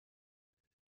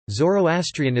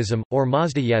Zoroastrianism, or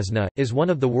Mazdayazna, is one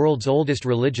of the world's oldest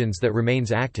religions that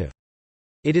remains active.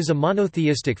 It is a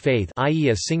monotheistic faith, i.e.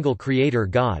 a single creator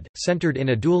god, centered in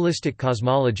a dualistic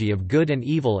cosmology of good and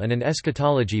evil and an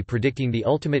eschatology predicting the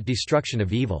ultimate destruction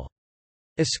of evil.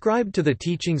 Ascribed to the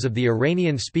teachings of the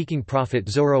Iranian-speaking prophet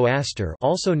Zoroaster,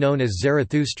 also known as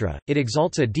Zarathustra, it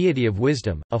exalts a deity of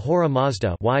wisdom, Ahura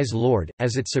Mazda, wise lord,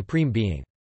 as its supreme being.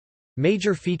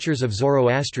 Major features of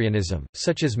Zoroastrianism,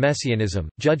 such as messianism,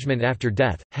 judgment after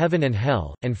death, heaven and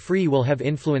hell, and free will have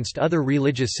influenced other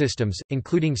religious systems,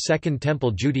 including Second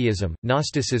Temple Judaism,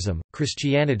 Gnosticism,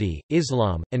 Christianity,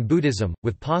 Islam, and Buddhism,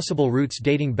 with possible roots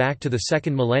dating back to the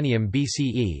 2nd millennium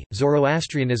BCE.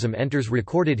 Zoroastrianism enters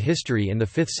recorded history in the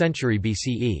 5th century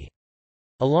BCE.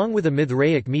 Along with a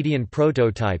Mithraic Median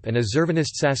prototype and a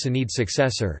Zurvanist Sassanid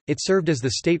successor, it served as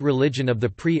the state religion of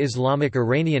the pre-Islamic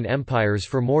Iranian empires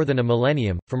for more than a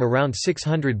millennium, from around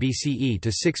 600 BCE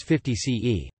to 650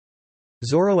 CE.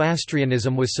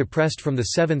 Zoroastrianism was suppressed from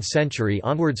the 7th century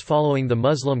onwards following the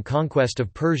Muslim conquest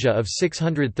of Persia of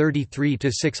 633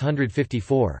 to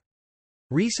 654.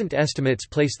 Recent estimates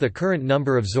place the current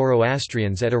number of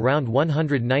Zoroastrians at around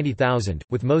 190,000,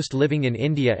 with most living in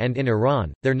India and in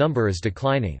Iran. Their number is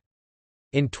declining.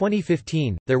 In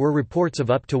 2015, there were reports of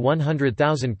up to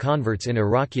 100,000 converts in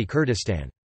Iraqi Kurdistan.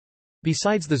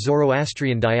 Besides the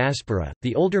Zoroastrian diaspora,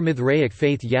 the older Mithraic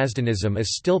faith Yazdanism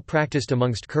is still practiced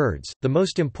amongst Kurds. The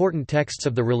most important texts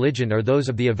of the religion are those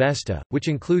of the Avesta, which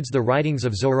includes the writings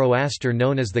of Zoroaster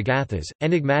known as the Gathas,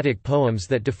 enigmatic poems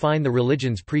that define the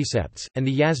religion's precepts, and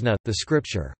the Yasna, the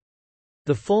scripture.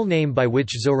 The full name by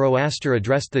which Zoroaster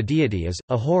addressed the deity is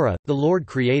Ahura, the Lord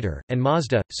Creator, and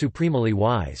Mazda, supremely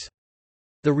wise.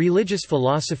 The religious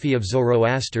philosophy of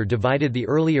Zoroaster divided the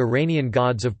early Iranian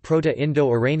gods of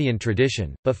Proto-Indo-Iranian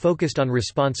tradition, but focused on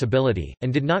responsibility,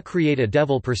 and did not create a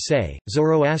devil per se.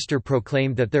 Zoroaster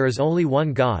proclaimed that there is only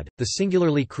one God, the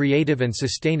singularly creative and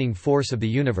sustaining force of the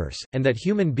universe, and that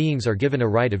human beings are given a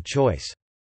right of choice.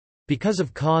 Because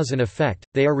of cause and effect,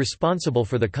 they are responsible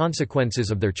for the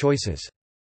consequences of their choices.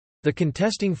 The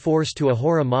contesting force to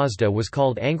Ahura Mazda was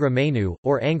called Angra Mainyu,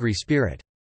 or angry spirit.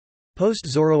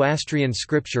 Post-Zoroastrian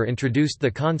scripture introduced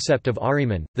the concept of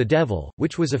Ahriman, the devil,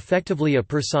 which was effectively a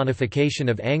personification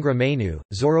of Angra Mainyu.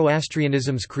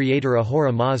 Zoroastrianism's creator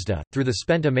Ahura Mazda, through the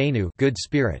Spenta Mainyu, good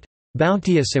spirit,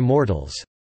 bounteous immortals,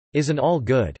 is an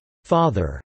all-good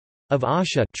father of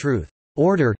Asha, truth,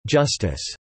 order, justice,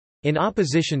 in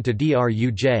opposition to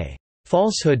Druj,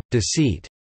 falsehood, deceit,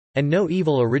 and no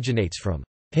evil originates from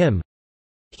him,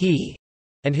 he,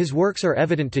 and his works are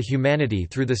evident to humanity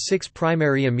through the 6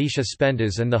 primary Amisha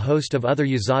Spentas and the host of other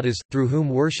Yazadas, through whom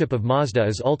worship of Mazda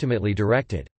is ultimately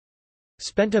directed.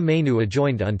 Spenta Mainyu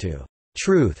adjoined unto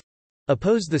truth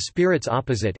oppose the spirit's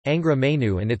opposite, Angra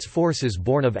Mainyu, and its forces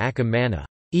born of Akam Mana,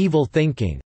 evil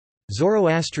thinking.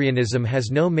 Zoroastrianism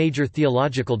has no major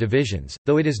theological divisions,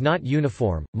 though it is not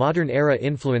uniform. Modern era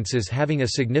influences having a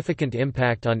significant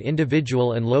impact on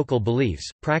individual and local beliefs,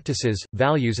 practices,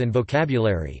 values, and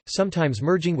vocabulary, sometimes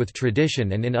merging with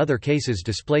tradition and in other cases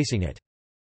displacing it.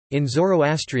 In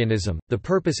Zoroastrianism, the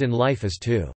purpose in life is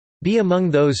to be among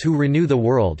those who renew the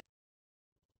world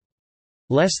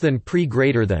less than pre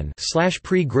greater than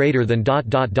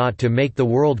to make the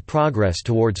world progress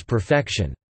towards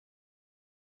perfection.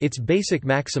 Its basic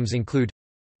maxims include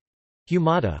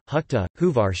Humata, Hukta,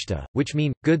 Huvarshta, which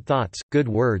mean, good thoughts, good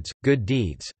words, good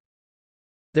deeds.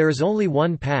 There is only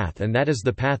one path, and that is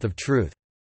the path of truth.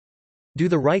 Do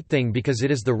the right thing because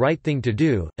it is the right thing to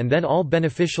do, and then all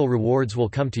beneficial rewards will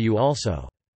come to you also.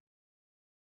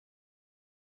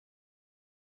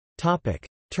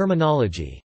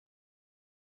 Terminology.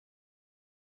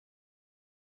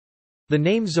 The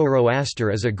name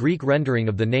Zoroaster is a Greek rendering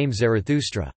of the name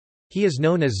Zarathustra. He is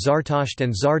known as Zartasht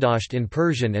and Zardasht in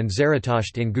Persian and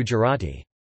Zaratasht in Gujarati.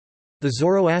 The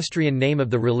Zoroastrian name of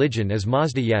the religion is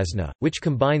Mazdayazna, which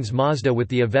combines Mazda with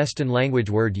the Avestan language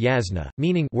word yasna,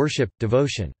 meaning worship,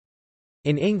 devotion.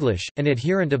 In English, an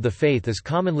adherent of the faith is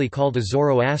commonly called a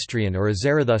Zoroastrian or a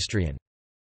Zarathustrian.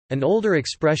 An older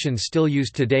expression still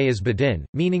used today is Badin,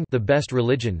 meaning the best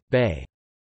religion, Bay.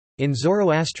 In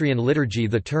Zoroastrian liturgy,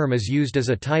 the term is used as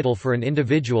a title for an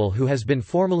individual who has been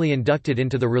formally inducted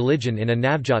into the religion in a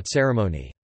Navjot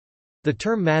ceremony. The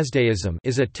term Mazdaism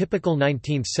is a typical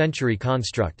 19th-century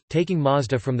construct, taking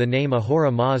Mazda from the name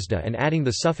Ahura Mazda and adding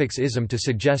the suffix ism to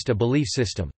suggest a belief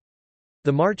system.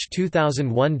 The March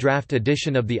 2001 draft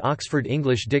edition of the Oxford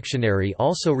English Dictionary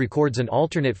also records an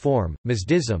alternate form,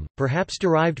 Mazdism, perhaps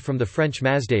derived from the French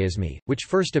Mazdaisme, which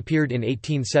first appeared in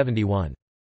 1871.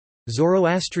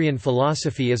 Zoroastrian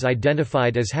philosophy is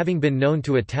identified as having been known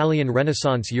to Italian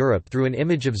Renaissance Europe through an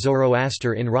image of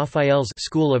Zoroaster in Raphael's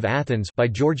School of Athens by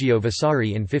Giorgio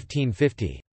Vasari in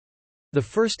 1550. The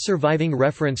first surviving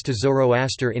reference to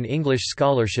Zoroaster in English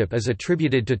scholarship is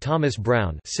attributed to Thomas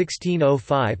Browne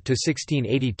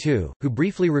 (1605–1682), who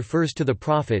briefly refers to the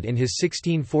prophet in his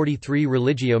 1643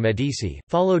 Religio Medici,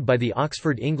 followed by the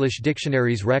Oxford English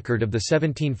Dictionary's record of the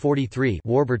 1743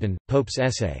 Warburton, Pope's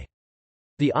essay.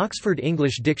 The Oxford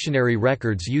English Dictionary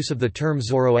records use of the term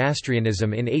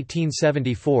Zoroastrianism in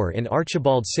 1874 in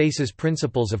Archibald Says's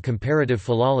Principles of Comparative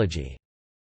Philology.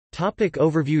 Topic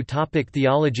overview. Topic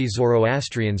theology.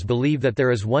 Zoroastrians believe that there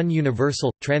is one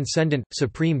universal, transcendent,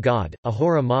 supreme God,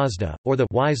 Ahura Mazda, or the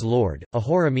wise Lord.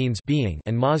 Ahura means being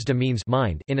and Mazda means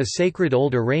mind in a sacred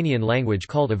old Iranian language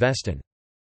called Avestan.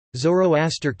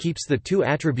 Zoroaster keeps the two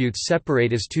attributes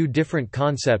separate as two different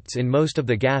concepts in most of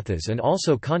the Gathas and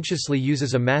also consciously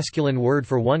uses a masculine word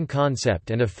for one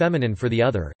concept and a feminine for the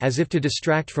other, as if to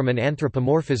distract from an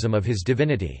anthropomorphism of his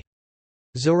divinity.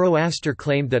 Zoroaster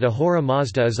claimed that Ahura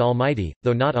Mazda is almighty,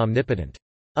 though not omnipotent.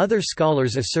 Other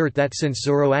scholars assert that since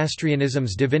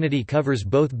Zoroastrianism's divinity covers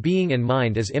both being and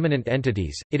mind as immanent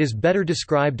entities, it is better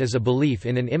described as a belief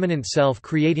in an immanent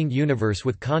self-creating universe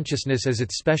with consciousness as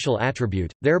its special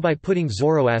attribute, thereby putting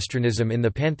Zoroastrianism in the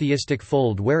pantheistic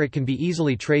fold where it can be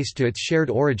easily traced to its shared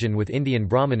origin with Indian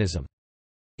Brahmanism.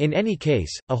 In any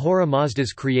case, Ahura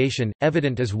Mazda's creation,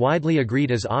 evident as widely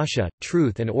agreed as Asha,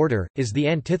 truth and order, is the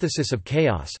antithesis of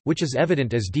chaos, which is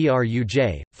evident as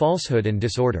Druj, falsehood and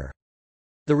disorder.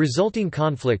 The resulting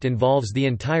conflict involves the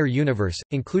entire universe,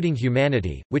 including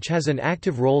humanity, which has an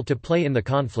active role to play in the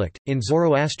conflict. In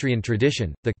Zoroastrian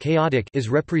tradition, the chaotic is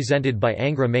represented by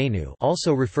Angra Mainyu,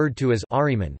 also referred to as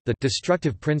Ahriman, the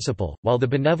destructive principle, while the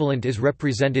benevolent is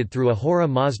represented through Ahura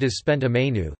Mazda's Spenta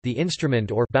Mainyu, the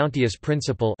instrument or bounteous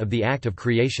principle of the act of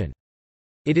creation.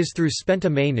 It is through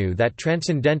Spenta Mainyu that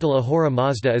transcendental Ahura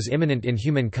Mazda is immanent in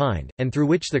humankind, and through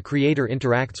which the Creator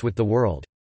interacts with the world.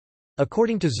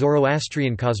 According to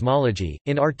Zoroastrian cosmology,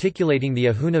 in articulating the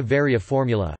Ahuna Varya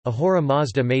formula, Ahura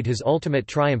Mazda made his ultimate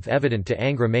triumph evident to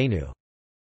Angra Mainyu.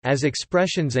 As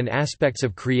expressions and aspects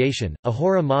of creation,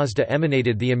 Ahura Mazda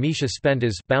emanated the Amisha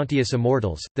Spentas, bounteous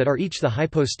immortals, that are each the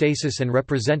hypostasis and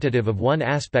representative of one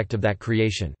aspect of that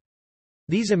creation.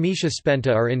 These Amisha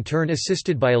Spenta are in turn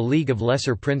assisted by a league of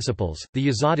lesser principles, the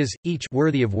Yazatas, each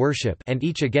worthy of worship and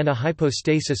each again a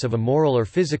hypostasis of a moral or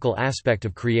physical aspect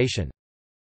of creation.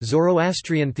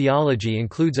 Zoroastrian theology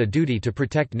includes a duty to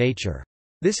protect nature.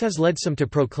 This has led some to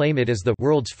proclaim it as the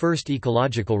world's first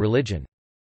ecological religion.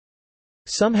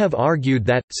 Some have argued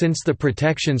that, since the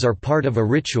protections are part of a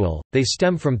ritual, they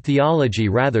stem from theology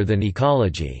rather than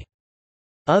ecology.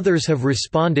 Others have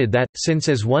responded that, since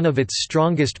as one of its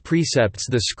strongest precepts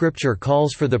the scripture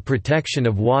calls for the protection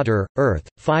of water, earth,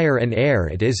 fire and air,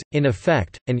 it is, in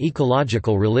effect, an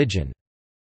ecological religion.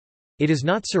 It is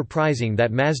not surprising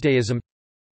that Mazdaism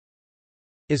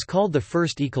is called the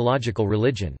first ecological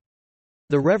religion.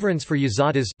 The reverence for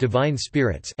Yazatas, divine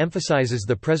spirits, emphasizes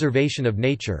the preservation of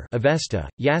nature. Avesta,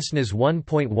 Yasnas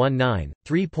 1.19,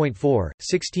 3.4,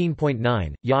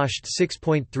 16.9, Yasht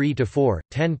 6.3-4,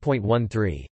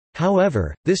 10.13.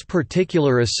 However, this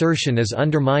particular assertion is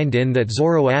undermined in that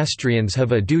Zoroastrians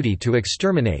have a duty to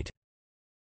exterminate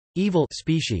evil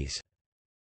species.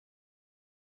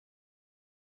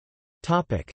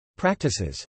 Topic: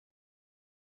 Practices.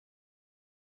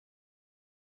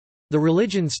 The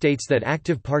religion states that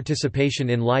active participation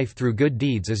in life through good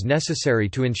deeds is necessary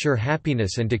to ensure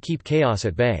happiness and to keep chaos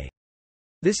at bay.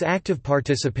 This active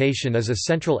participation is a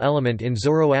central element in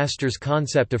Zoroaster's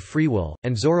concept of free will,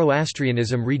 and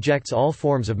Zoroastrianism rejects all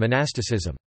forms of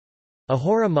monasticism.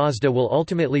 Ahura Mazda will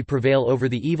ultimately prevail over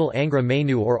the evil Angra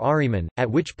Mainyu or Ahriman,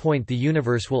 at which point the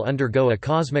universe will undergo a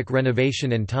cosmic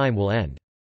renovation and time will end.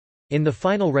 In the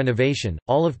final renovation,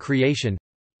 all of creation,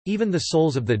 even the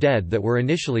souls of the dead that were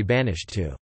initially banished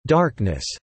to darkness,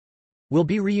 will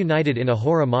be reunited in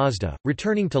Ahura Mazda,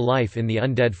 returning to life in the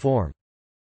undead form.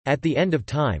 At the end of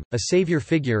time, a savior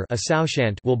figure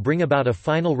will bring about a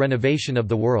final renovation of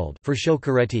the world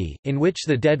in which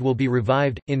the dead will be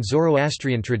revived. In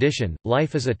Zoroastrian tradition,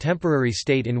 life is a temporary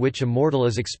state in which a mortal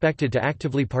is expected to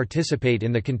actively participate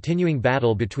in the continuing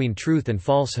battle between truth and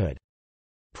falsehood.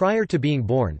 Prior to being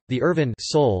born, the earphone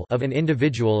soul of an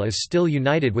individual is still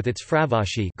united with its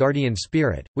fravashi guardian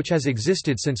spirit, which has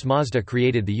existed since Mazda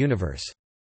created the universe.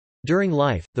 During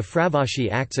life, the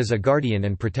fravashi acts as a guardian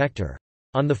and protector.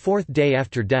 On the fourth day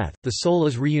after death, the soul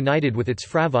is reunited with its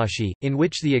fravashi, in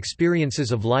which the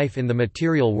experiences of life in the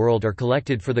material world are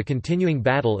collected for the continuing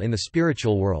battle in the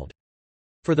spiritual world.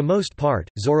 For the most part,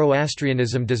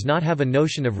 Zoroastrianism does not have a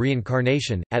notion of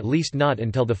reincarnation, at least not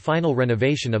until the final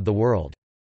renovation of the world.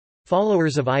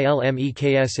 Followers of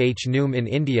Ilmeksh Noom in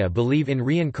India believe in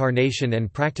reincarnation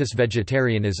and practice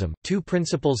vegetarianism, two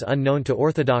principles unknown to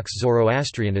orthodox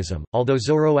Zoroastrianism. Although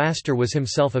Zoroaster was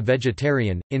himself a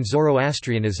vegetarian, in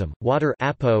Zoroastrianism, water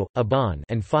apo, aban,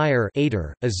 and fire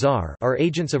adar, azar are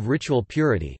agents of ritual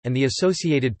purity, and the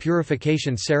associated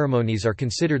purification ceremonies are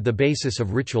considered the basis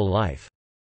of ritual life.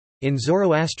 In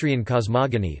Zoroastrian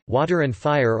cosmogony, water and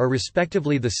fire are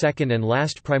respectively the second and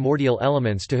last primordial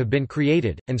elements to have been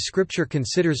created, and scripture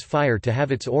considers fire to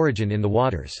have its origin in the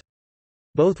waters.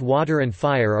 Both water and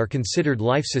fire are considered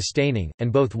life-sustaining,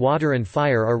 and both water and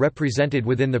fire are represented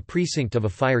within the precinct of a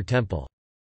fire temple.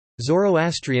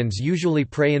 Zoroastrians usually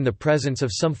pray in the presence of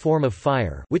some form of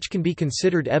fire, which can be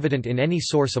considered evident in any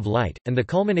source of light, and the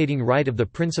culminating rite of the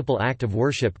principal act of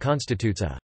worship constitutes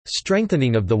a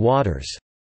strengthening of the waters.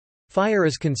 Fire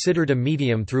is considered a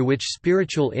medium through which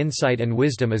spiritual insight and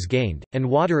wisdom is gained, and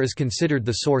water is considered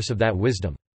the source of that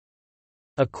wisdom.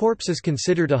 A corpse is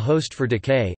considered a host for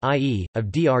decay, i.e., of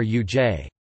druj.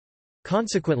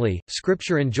 Consequently,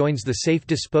 Scripture enjoins the safe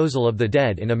disposal of the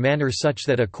dead in a manner such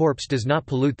that a corpse does not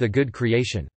pollute the good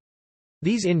creation.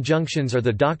 These injunctions are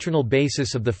the doctrinal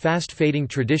basis of the fast-fading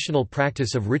traditional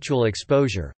practice of ritual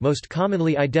exposure, most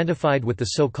commonly identified with the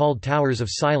so-called Towers of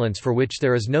Silence, for which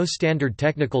there is no standard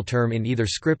technical term in either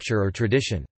scripture or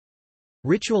tradition.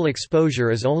 Ritual exposure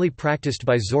is only practiced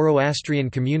by Zoroastrian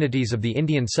communities of the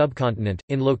Indian subcontinent,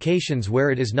 in locations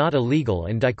where it is not illegal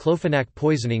and diclofenac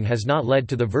poisoning has not led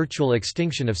to the virtual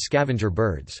extinction of scavenger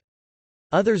birds.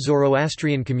 Other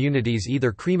Zoroastrian communities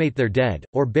either cremate their dead,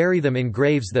 or bury them in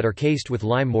graves that are cased with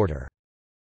lime mortar.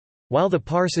 While the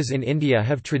Parsis in India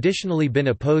have traditionally been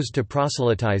opposed to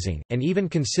proselytizing, and even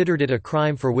considered it a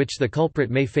crime for which the culprit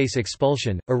may face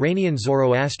expulsion, Iranian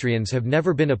Zoroastrians have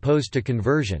never been opposed to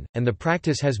conversion, and the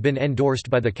practice has been endorsed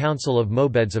by the Council of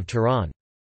Mobeds of Tehran.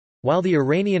 While the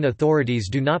Iranian authorities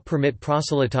do not permit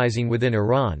proselytizing within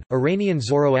Iran, Iranian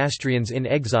Zoroastrians in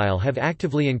exile have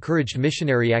actively encouraged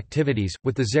missionary activities,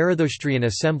 with the Zarathustrian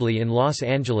Assembly in Los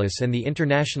Angeles and the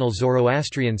International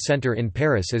Zoroastrian Center in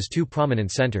Paris as two prominent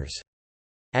centers.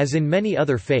 As in many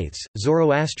other faiths,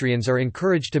 Zoroastrians are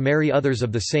encouraged to marry others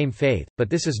of the same faith, but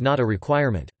this is not a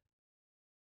requirement.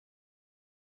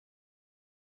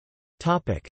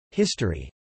 History.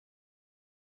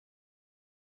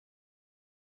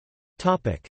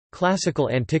 Classical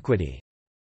antiquity.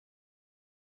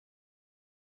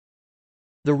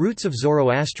 The roots of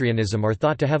Zoroastrianism are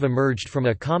thought to have emerged from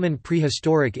a common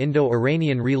prehistoric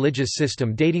Indo-Iranian religious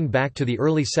system dating back to the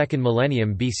early 2nd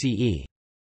millennium BCE.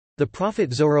 The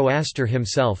prophet Zoroaster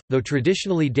himself, though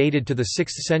traditionally dated to the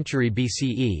 6th century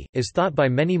BCE, is thought by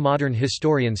many modern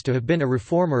historians to have been a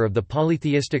reformer of the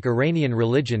polytheistic Iranian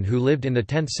religion who lived in the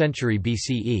 10th century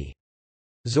BCE.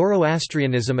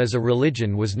 Zoroastrianism as a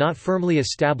religion was not firmly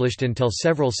established until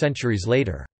several centuries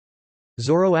later.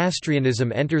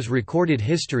 Zoroastrianism enters recorded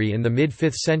history in the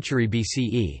mid-5th century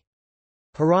BCE.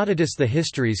 Herodotus' The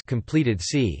Histories completed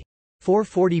c.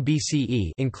 440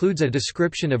 BCE includes a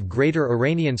description of greater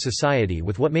Iranian society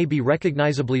with what may be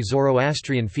recognizably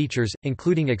Zoroastrian features,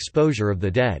 including exposure of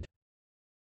the dead.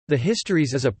 The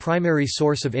Histories is a primary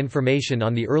source of information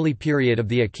on the early period of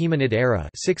the Achaemenid era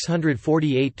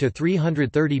 648 to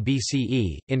 330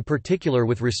 BCE, in particular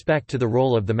with respect to the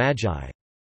role of the Magi.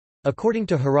 According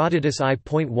to Herodotus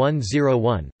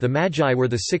I.101, the Magi were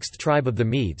the sixth tribe of the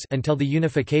Medes until the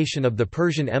unification of the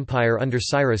Persian Empire under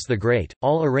Cyrus the Great.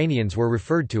 All Iranians were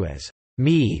referred to as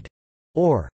Mede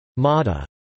or Mada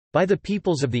by the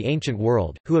peoples of the ancient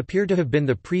world, who appear to have been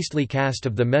the priestly caste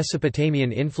of the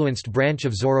Mesopotamian-influenced branch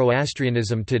of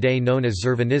Zoroastrianism today known as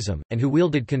Zurvanism, and who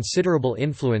wielded considerable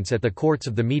influence at the courts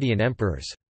of the Median emperors.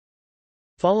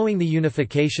 Following the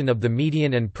unification of the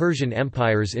Median and Persian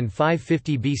empires in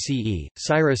 550 BCE,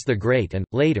 Cyrus the Great and,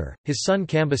 later, his son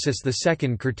Cambyses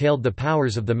II curtailed the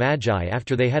powers of the Magi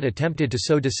after they had attempted to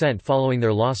sow dissent following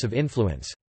their loss of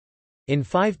influence. In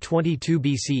 522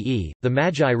 BCE, the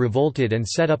Magi revolted and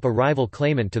set up a rival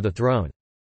claimant to the throne.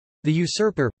 The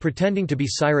usurper, pretending to be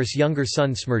Cyrus' younger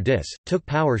son Smerdis, took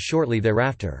power shortly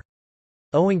thereafter.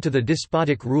 Owing to the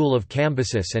despotic rule of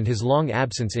Cambyses and his long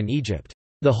absence in Egypt,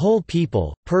 the whole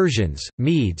people, Persians,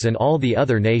 Medes and all the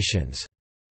other nations,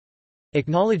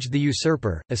 acknowledged the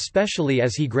usurper, especially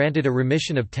as he granted a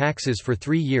remission of taxes for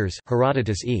 3 years.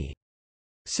 Herodotus e.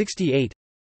 68.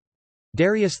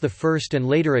 Darius I and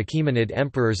later Achaemenid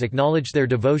emperors acknowledged their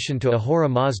devotion to Ahura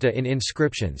Mazda in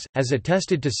inscriptions, as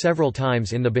attested to several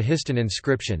times in the Behistun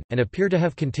inscription, and appear to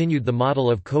have continued the model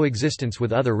of coexistence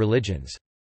with other religions.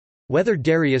 Whether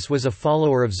Darius was a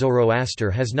follower of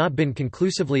Zoroaster has not been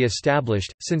conclusively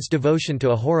established, since devotion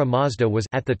to Ahura Mazda was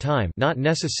at the time not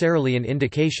necessarily an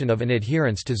indication of an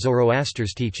adherence to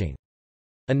Zoroaster's teaching.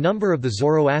 A number of the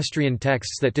Zoroastrian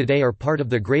texts that today are part of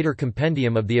the greater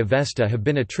compendium of the Avesta have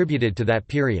been attributed to that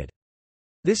period.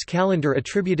 This calendar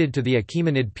attributed to the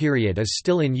Achaemenid period is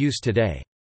still in use today.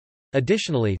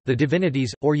 Additionally, the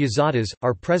divinities, or yazatas,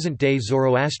 are present-day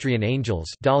Zoroastrian angels.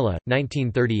 Dalla,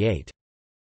 1938.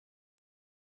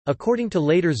 According to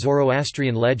later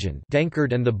Zoroastrian legend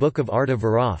Denkard and the Book of Arta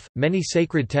Varaf, many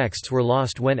sacred texts were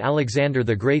lost when Alexander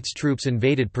the Great's troops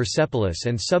invaded Persepolis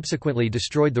and subsequently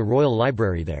destroyed the royal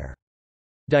library there.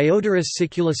 Diodorus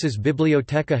Siculus's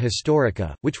Bibliotheca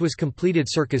Historica, which was completed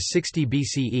circa 60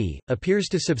 BCE, appears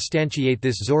to substantiate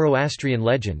this Zoroastrian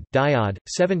legend. Diod,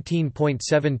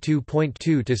 17.72.2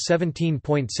 to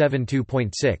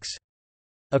 17.72.6.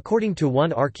 According to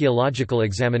one archaeological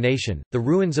examination, the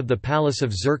ruins of the palace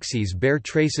of Xerxes bear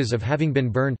traces of having been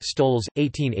burned. Stoles,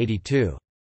 1882.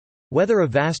 Whether a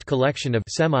vast collection of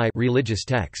semi-religious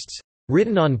texts,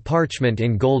 written on parchment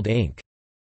in gold ink,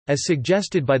 as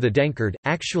suggested by the Denkard,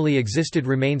 actually existed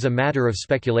remains a matter of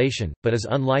speculation, but is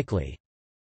unlikely.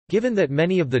 Given that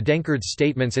many of the Denkard's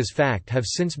statements as fact have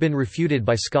since been refuted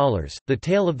by scholars, the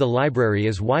tale of the library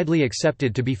is widely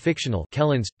accepted to be fictional.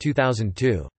 Kellens,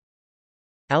 2002.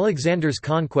 Alexander's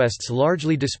conquests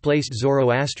largely displaced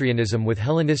Zoroastrianism with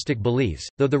Hellenistic beliefs,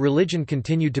 though the religion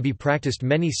continued to be practiced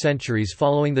many centuries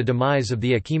following the demise of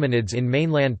the Achaemenids in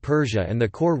mainland Persia and the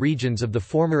core regions of the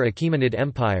former Achaemenid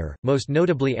Empire, most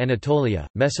notably Anatolia,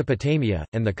 Mesopotamia,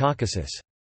 and the Caucasus.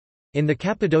 In the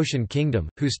Cappadocian Kingdom,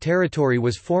 whose territory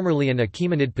was formerly an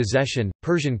Achaemenid possession,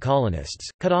 Persian colonists,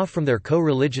 cut off from their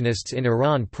co-religionists in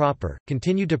Iran proper,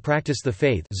 continued to practice the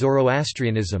faith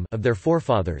Zoroastrianism of their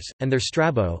forefathers, and their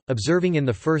Strabo, observing in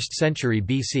the 1st century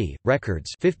BC,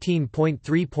 records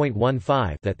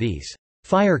 15.3.15 that these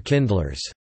fire kindlers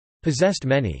possessed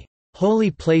many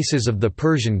holy places of the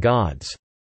Persian gods,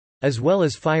 as well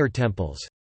as fire temples.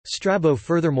 Strabo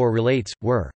furthermore relates,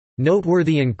 were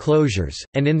noteworthy enclosures,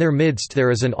 and in their midst there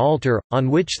is an altar,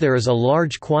 on which there is a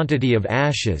large quantity of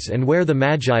ashes and where the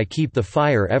Magi keep the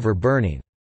fire ever burning.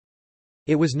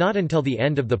 It was not until the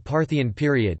end of the Parthian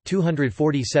period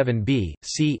 247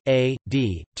 B.C.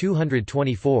 A.D.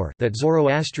 224 that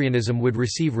Zoroastrianism would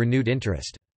receive renewed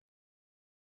interest.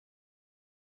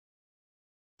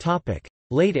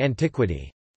 Late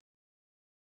Antiquity.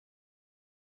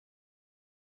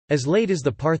 As late as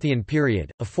the Parthian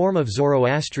period, a form of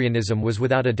Zoroastrianism was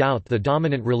without a doubt the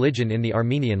dominant religion in the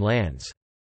Armenian lands.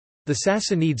 The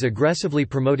Sassanids aggressively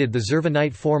promoted the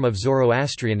Zurvanite form of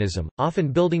Zoroastrianism,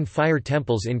 often building fire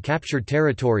temples in captured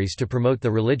territories to promote the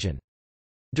religion.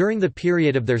 During the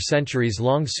period of their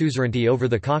centuries-long suzerainty over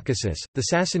the Caucasus, the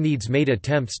Sassanids made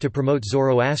attempts to promote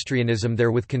Zoroastrianism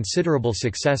there with considerable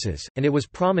successes, and it was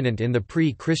prominent in the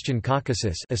pre-Christian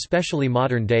Caucasus, especially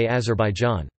modern-day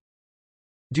Azerbaijan.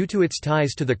 Due to its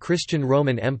ties to the Christian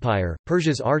Roman Empire,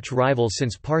 Persia's arch-rival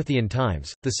since Parthian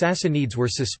times, the Sassanids were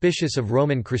suspicious of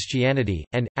Roman Christianity,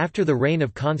 and, after the reign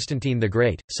of Constantine the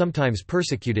Great, sometimes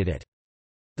persecuted it.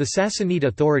 The Sassanid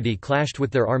authority clashed with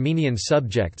their Armenian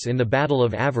subjects in the Battle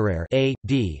of Avarar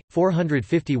a.d.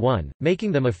 451,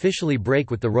 making them officially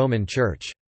break with the Roman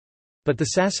Church. But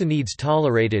the Sassanids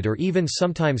tolerated or even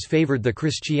sometimes favored the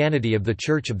Christianity of the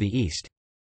Church of the East.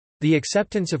 The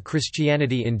acceptance of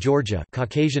Christianity in Georgia,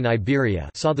 Caucasian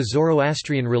Iberia, saw the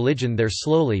Zoroastrian religion there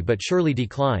slowly but surely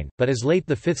decline, but as late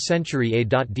the 5th century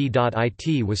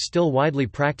A.D.it was still widely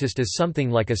practiced as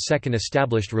something like a second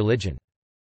established religion.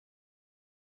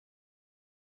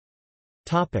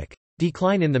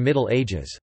 Decline in the Middle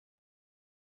Ages.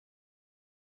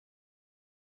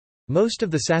 Most of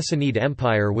the Sassanid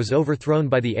Empire was overthrown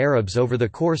by the Arabs over the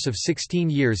course of 16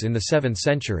 years in the 7th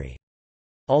century.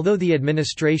 Although the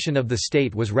administration of the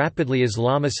state was rapidly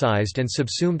Islamicized and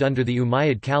subsumed under the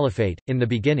Umayyad Caliphate, in the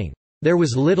beginning, there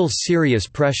was little serious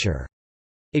pressure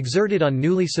exerted on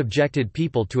newly subjected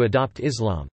people to adopt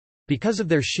Islam. Because of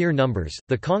their sheer numbers,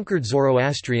 the conquered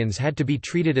Zoroastrians had to be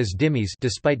treated as dhimmis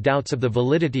despite doubts of the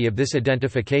validity of this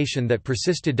identification that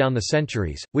persisted down the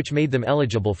centuries, which made them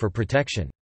eligible for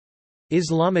protection.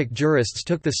 Islamic jurists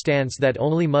took the stance that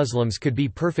only Muslims could be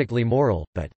perfectly moral,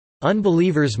 but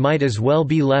unbelievers might as well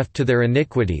be left to their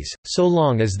iniquities, so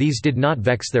long as these did not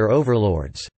vex their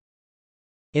overlords.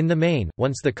 In the main,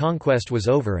 once the conquest was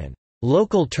over and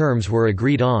local terms were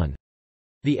agreed on,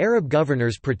 the Arab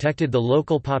governors protected the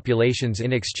local populations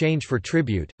in exchange for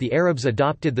tribute. The Arabs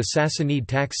adopted the Sassanid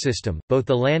tax system, both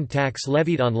the land tax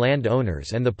levied on land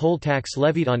owners and the poll tax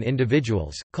levied on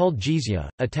individuals, called jizya,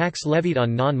 a tax levied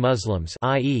on non-Muslims,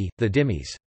 i.e., the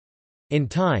dhimmis. In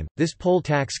time, this poll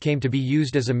tax came to be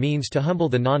used as a means to humble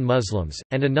the non-Muslims,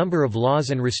 and a number of laws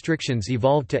and restrictions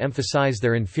evolved to emphasize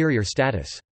their inferior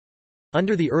status.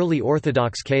 Under the early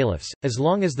Orthodox caliphs, as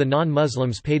long as the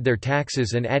non-Muslims paid their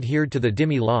taxes and adhered to the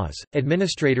dhimmi laws,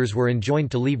 administrators were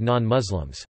enjoined to leave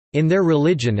non-Muslims in their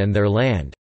religion and their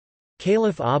land.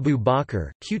 Caliph Abu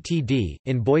Bakr, Qtd.,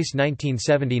 in Boyce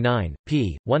 1979,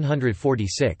 p.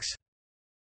 146.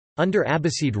 Under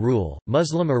Abbasid rule,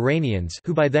 Muslim Iranians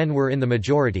who by then were in the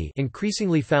majority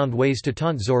increasingly found ways to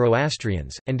taunt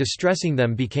Zoroastrians, and distressing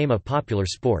them became a popular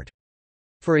sport.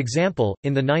 For example,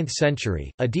 in the 9th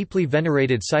century, a deeply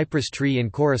venerated cypress tree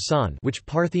in Khorasan, which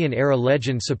Parthian-era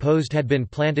legend supposed had been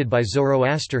planted by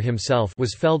Zoroaster himself,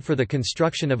 was felled for the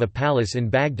construction of a palace in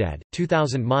Baghdad,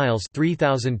 2,000 miles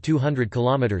 (3,200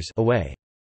 kilometers) away.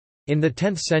 In the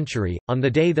 10th century, on the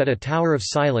day that a Tower of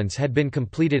Silence had been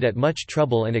completed at much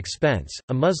trouble and expense,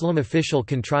 a Muslim official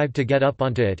contrived to get up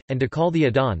onto it, and to call the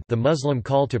Adhan, the Muslim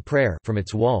call to prayer, from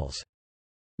its walls.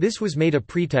 This was made a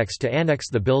pretext to annex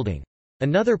the building.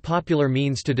 Another popular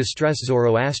means to distress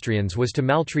Zoroastrians was to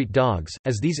maltreat dogs,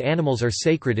 as these animals are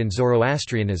sacred in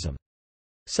Zoroastrianism.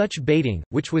 Such baiting,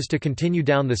 which was to continue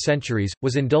down the centuries,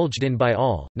 was indulged in by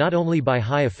all, not only by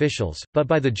high officials, but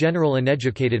by the general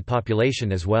uneducated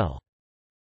population as well.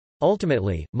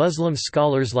 Ultimately, Muslim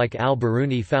scholars like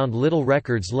al-Biruni found little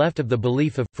records left of the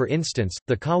belief of, for instance,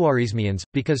 the Khawarizmians,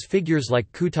 because figures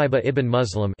like Qutayba ibn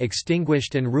Muslim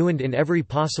extinguished and ruined in every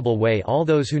possible way all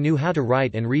those who knew how to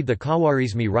write and read the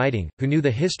Khawarizmi writing, who knew the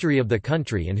history of the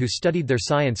country and who studied their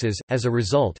sciences. As a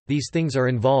result, these things are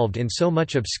involved in so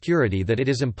much obscurity that it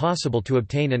is impossible to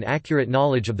obtain an accurate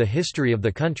knowledge of the history of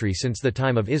the country since the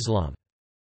time of Islam.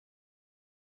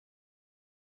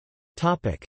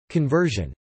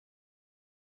 Conversion.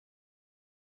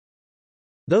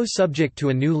 Though subject to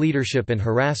a new leadership and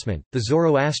harassment, the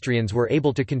Zoroastrians were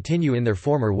able to continue in their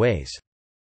former ways.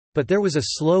 But there was a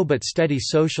slow but steady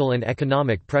social and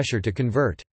economic pressure to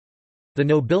convert. The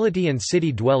nobility and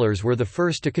city dwellers were the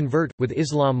first to convert, with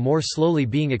Islam more slowly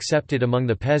being accepted among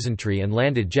the peasantry and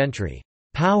landed gentry.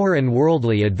 Power and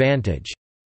worldly advantage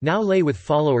now lay with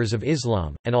followers of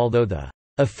Islam, and although the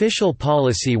official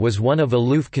policy was one of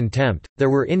aloof contempt, there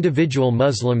were individual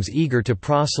Muslims eager to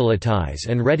proselytize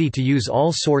and ready to use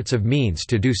all sorts of means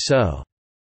to do so.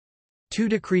 Two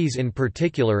decrees in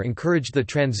particular encouraged the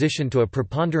transition to a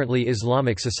preponderantly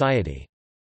Islamic society.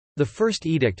 The first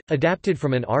edict, adapted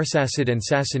from an Arsacid and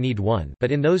Sassanid one,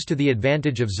 but in those to the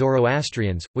advantage of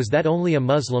Zoroastrians, was that only a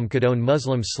Muslim could own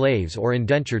Muslim slaves or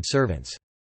indentured servants.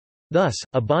 Thus,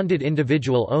 a bonded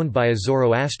individual owned by a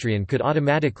Zoroastrian could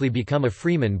automatically become a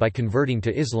freeman by converting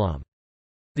to Islam.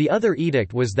 The other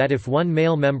edict was that if one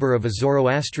male member of a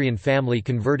Zoroastrian family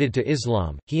converted to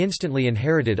Islam, he instantly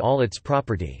inherited all its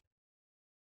property.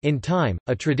 In time,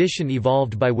 a tradition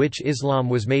evolved by which Islam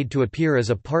was made to appear as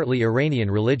a partly Iranian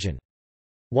religion.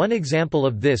 One example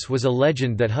of this was a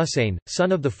legend that Husayn,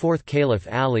 son of the fourth Caliph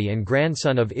Ali and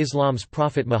grandson of Islam's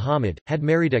prophet Muhammad, had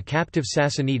married a captive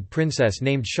Sassanid princess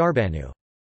named Sharbanu.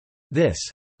 This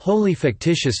wholly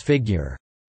fictitious figure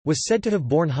was said to have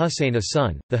borne Husayn a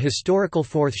son, the historical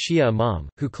fourth Shia imam,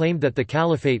 who claimed that the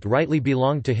caliphate rightly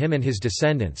belonged to him and his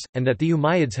descendants, and that the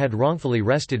Umayyads had wrongfully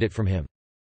wrested it from him.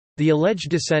 The alleged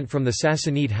descent from the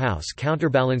Sassanid house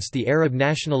counterbalanced the Arab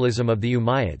nationalism of the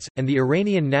Umayyads, and the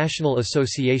Iranian national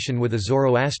association with a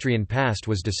Zoroastrian past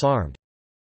was disarmed.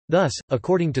 Thus,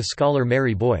 according to scholar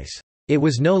Mary Boyce, it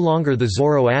was no longer the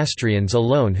Zoroastrians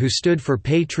alone who stood for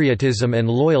patriotism and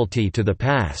loyalty to the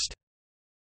past.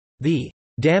 The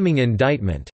damning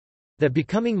indictment that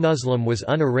becoming Muslim was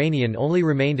un-Iranian only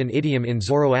remained an idiom in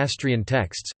Zoroastrian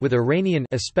texts, with Iranian,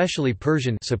 especially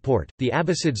Persian, support. The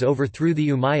Abbasids overthrew the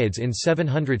Umayyads in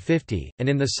 750, and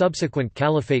in the subsequent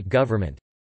Caliphate government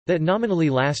that nominally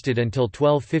lasted until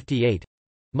 1258,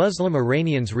 Muslim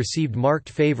Iranians received marked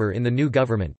favor in the new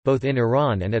government, both in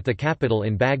Iran and at the capital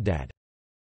in Baghdad.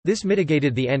 This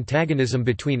mitigated the antagonism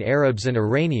between Arabs and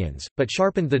Iranians, but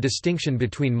sharpened the distinction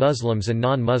between Muslims and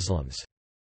non-Muslims.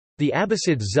 The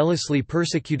Abbasids zealously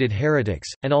persecuted heretics,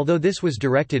 and although this was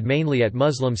directed mainly at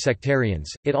Muslim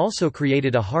sectarians, it also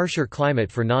created a harsher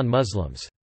climate for non-Muslims.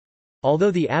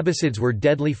 Although the Abbasids were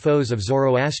deadly foes of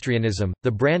Zoroastrianism, the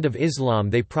brand of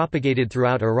Islam they propagated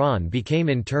throughout Iran became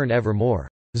in turn ever more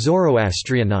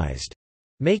Zoroastrianized,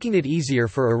 making it easier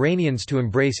for Iranians to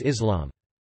embrace Islam.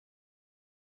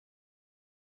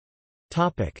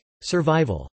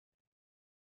 Survival.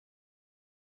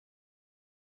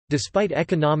 Despite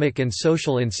economic and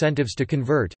social incentives to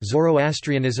convert,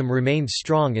 Zoroastrianism remained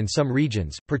strong in some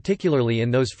regions, particularly in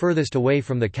those furthest away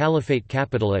from the Caliphate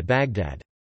capital at Baghdad.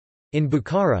 In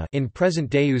Bukhara, in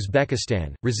present-day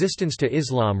Uzbekistan, resistance to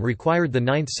Islam required the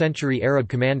 9th-century Arab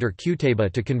commander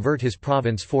Qutayba to convert his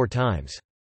province 4 times.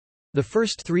 The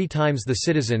first 3 times the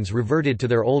citizens reverted to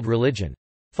their old religion.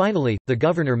 Finally, the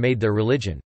governor made their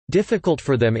religion difficult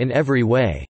for them in every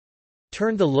way,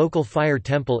 turned the local fire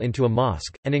temple into a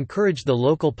mosque, and encouraged the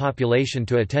local population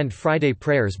to attend Friday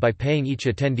prayers by paying each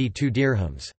attendee 2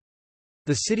 dirhams.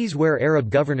 The cities where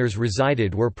Arab governors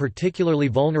resided were particularly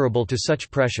vulnerable to such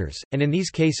pressures, and in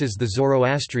these cases the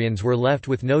Zoroastrians were left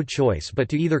with no choice but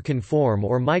to either conform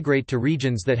or migrate to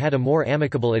regions that had a more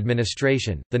amicable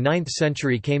administration. The 9th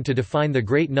century came to define the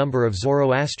great number of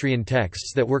Zoroastrian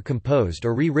texts that were composed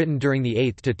or rewritten during the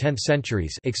 8th to 10th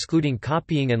centuries, excluding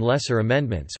copying and lesser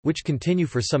amendments, which continue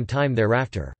for some time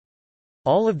thereafter.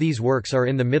 All of these works are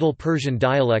in the Middle Persian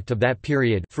dialect of that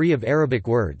period, free of Arabic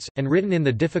words, and written in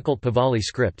the difficult Pahlavi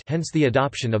script, hence the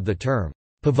adoption of the term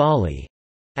Pahlavi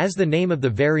as the name of the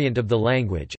variant of the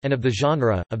language, and of the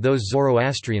genre, of those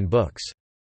Zoroastrian books.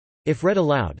 If read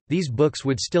aloud, these books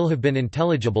would still have been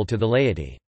intelligible to the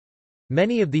laity.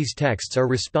 Many of these texts are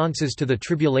responses to the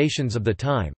tribulations of the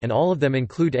time, and all of them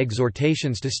include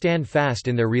exhortations to stand fast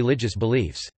in their religious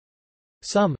beliefs.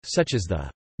 Some, such as the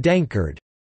Dankard,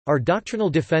 are doctrinal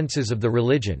defenses of the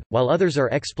religion, while others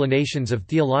are explanations of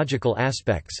theological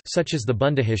aspects such as the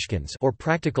Bundahishkans or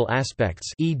practical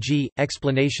aspects, e.g.,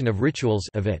 explanation of rituals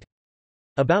of it.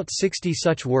 About 60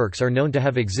 such works are known to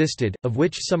have existed, of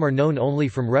which some are known only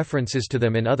from references to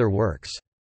them in other works.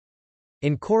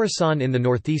 In Khorasan in the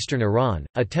northeastern Iran,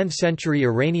 a 10th-century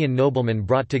Iranian nobleman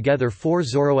brought together 4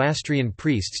 Zoroastrian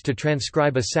priests to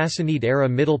transcribe a Sassanid-era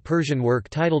Middle Persian work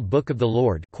titled Book of the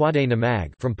Lord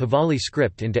from Pahlavi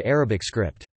script into Arabic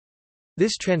script.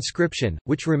 This transcription,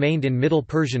 which remained in Middle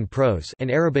Persian prose,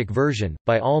 an Arabic version,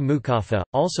 by al-Muqaffa,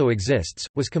 also exists,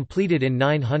 was completed in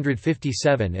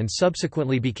 957 and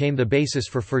subsequently became the basis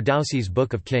for Ferdowsi's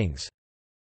Book of Kings.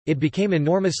 It became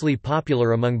enormously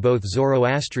popular among both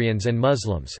Zoroastrians and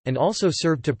Muslims, and also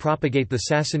served to propagate the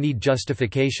Sassanid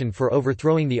justification for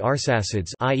overthrowing the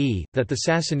Arsacids, i.e., that the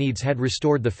Sassanids had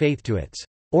restored the faith to its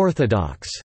orthodox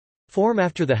form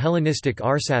after the Hellenistic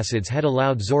Arsacids had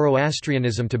allowed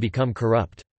Zoroastrianism to become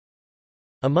corrupt.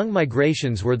 Among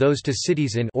migrations were those to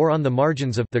cities in or on the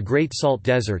margins of the Great Salt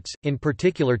Deserts, in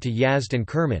particular to Yazd and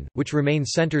Kerman, which remain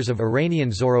centers of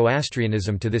Iranian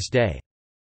Zoroastrianism to this day.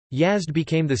 Yazd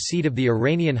became the seat of the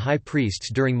Iranian high priests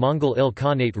during Mongol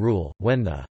Khanate rule, when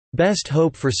the best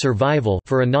hope for survival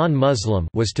for a non-Muslim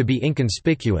was to be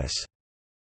inconspicuous.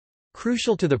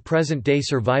 Crucial to the present-day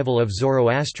survival of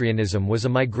Zoroastrianism was a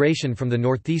migration from the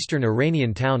northeastern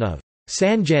Iranian town of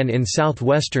Sanjan in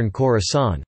southwestern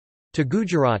Khorasan to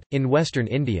Gujarat, in western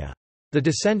India. The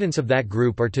descendants of that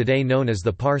group are today known as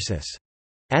the Parsis.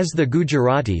 As the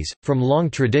Gujaratis, from long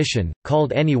tradition,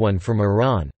 called anyone from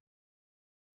Iran,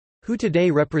 who today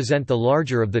represent the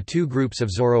larger of the 2 groups of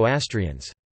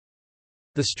Zoroastrians.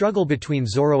 The struggle between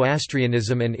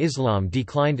Zoroastrianism and Islam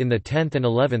declined in the 10th and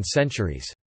 11th centuries.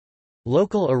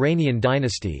 Local Iranian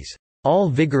dynasties, all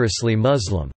vigorously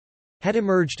Muslim, had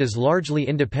emerged as largely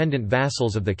independent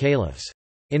vassals of the caliphs.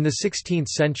 In the 16th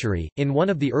century, in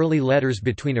one of the early letters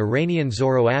between Iranian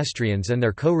Zoroastrians and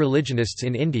their co-religionists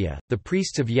in India, the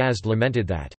priests of Yazd lamented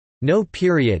that no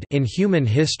period in human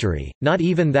history, not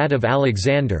even that of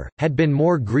Alexander, had been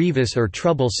more grievous or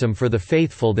troublesome for the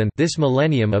faithful than this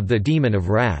millennium of the demon of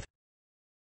wrath.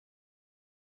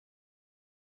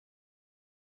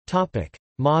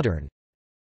 Modern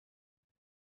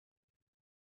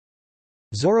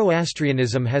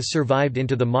Zoroastrianism has survived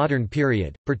into the modern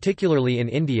period, particularly in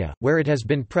India, where it has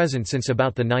been present since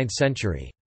about the 9th century.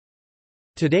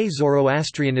 Today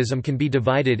Zoroastrianism can be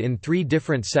divided in 3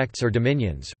 different sects or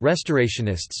dominions: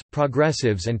 Restorationists,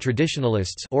 Progressives and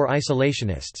Traditionalists or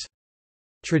Isolationists.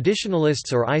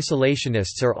 Traditionalists or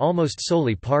isolationists are almost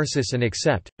solely Parsis and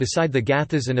accept, beside the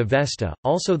Gathas and Avesta,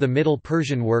 also the Middle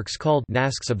Persian works called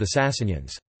Naskhs of the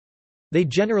Sassanians. They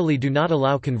generally do not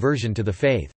allow conversion to the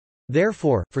faith.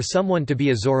 Therefore, for someone to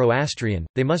be a Zoroastrian,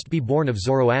 they must be born of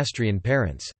Zoroastrian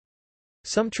parents.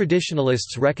 Some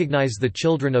traditionalists recognize the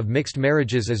children of mixed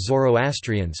marriages as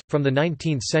Zoroastrians. From the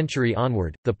 19th century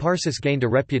onward, the Parsis gained a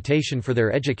reputation for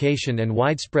their education and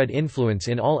widespread influence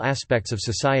in all aspects of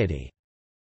society.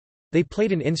 They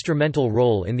played an instrumental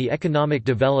role in the economic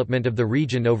development of the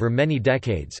region over many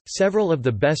decades. Several of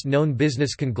the best known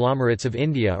business conglomerates of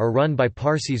India are run by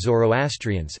Parsi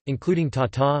Zoroastrians, including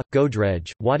Tata,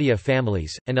 Godrej, Wadia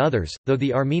families, and others, though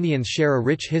the Armenians share a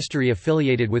rich history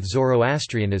affiliated with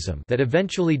Zoroastrianism that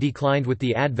eventually declined with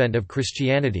the advent of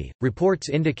Christianity. Reports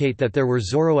indicate that there were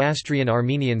Zoroastrian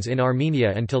Armenians in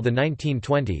Armenia until the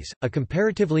 1920s. A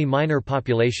comparatively minor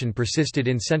population persisted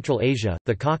in Central Asia,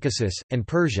 the Caucasus, and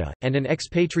Persia, and an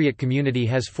expatriate community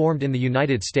has formed in the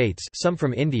United States, some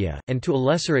from India, and to a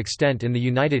lesser extent in the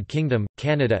United Kingdom,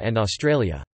 Canada and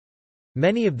Australia.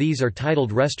 Many of these are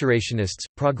titled restorationists,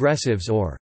 progressives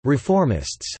or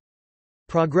reformists.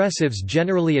 Progressives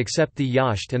generally accept the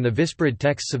Yasht and the Visparad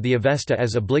texts of the Avesta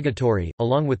as obligatory,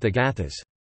 along with the Gathas.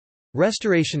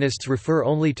 Restorationists refer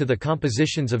only to the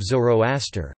compositions of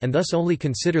Zoroaster, and thus only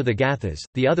consider the Gathas,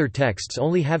 the other texts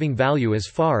only having value as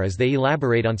far as they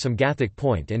elaborate on some Gathic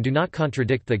point and do not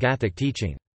contradict the Gathic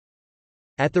teaching.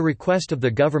 At the request of the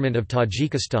government of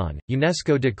Tajikistan,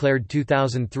 UNESCO declared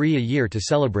 2003 a year to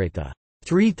celebrate the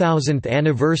 3000th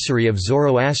anniversary of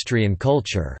Zoroastrian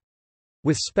culture,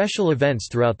 with special events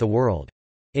throughout the world.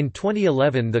 In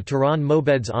 2011, the Tehran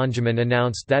Mobeds Anjuman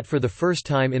announced that for the first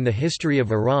time in the history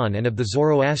of Iran and of the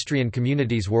Zoroastrian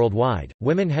communities worldwide,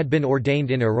 women had been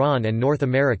ordained in Iran and North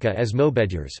America as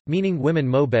mobedyars, meaning women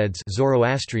mobeds,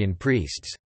 Zoroastrian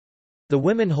priests. The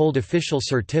women hold official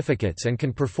certificates and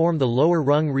can perform the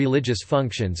lower-rung religious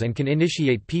functions and can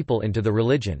initiate people into the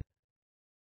religion.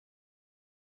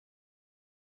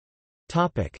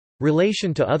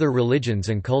 Relation to other religions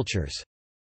and cultures.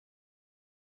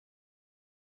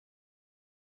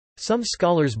 Some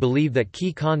scholars believe that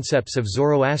key concepts of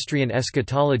Zoroastrian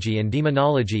eschatology and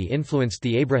demonology influenced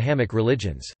the Abrahamic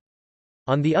religions.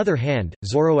 On the other hand,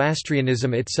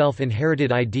 Zoroastrianism itself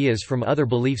inherited ideas from other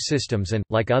belief systems and,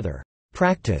 like other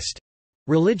practiced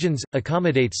religions,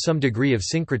 accommodates some degree of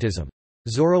syncretism.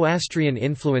 Zoroastrian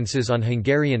influences on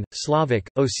Hungarian, Slavic,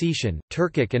 Ossetian,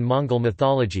 Turkic and Mongol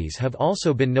mythologies have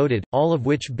also been noted, all of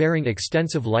which bearing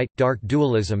extensive light-dark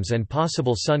dualisms and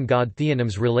possible sun-god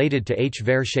theonyms related to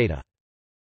H-ver Sheta.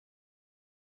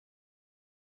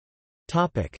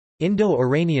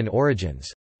 Indo-Iranian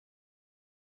origins.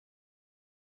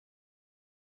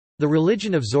 The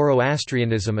religion of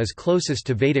Zoroastrianism is closest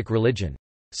to Vedic religion.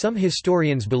 Some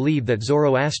historians believe that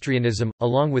Zoroastrianism,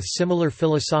 along with similar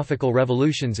philosophical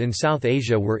revolutions in South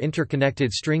Asia, were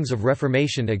interconnected strings of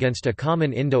reformation against a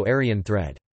common Indo-Aryan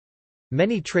thread.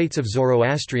 Many traits of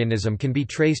Zoroastrianism can be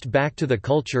traced back to the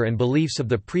culture and beliefs of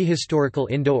the prehistorical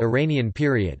Indo-Iranian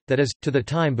period, that is, to the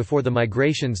time before the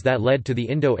migrations that led to the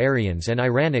Indo-Aryans and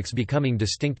Iranics becoming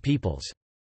distinct peoples.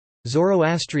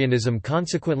 Zoroastrianism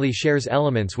consequently shares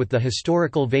elements with the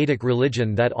historical Vedic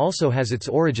religion that also has its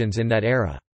origins in that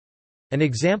era. An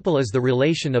example is the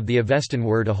relation of the Avestan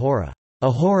word Ahura,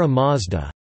 Ahura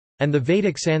Mazda, and the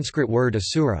Vedic Sanskrit word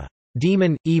Asura,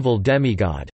 demon, evil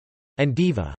demigod, and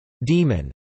Deva,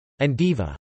 demon, and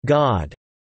Deva, god.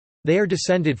 They are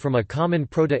descended from a common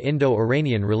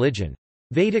Proto-Indo-Iranian religion.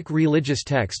 Vedic religious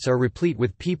texts are replete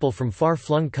with people from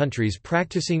far-flung countries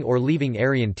practicing or leaving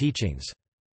Aryan teachings.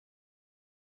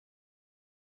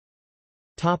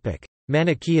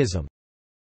 Manichaeism.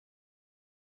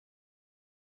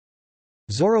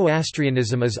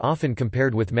 Zoroastrianism is often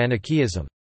compared with Manichaeism.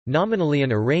 Nominally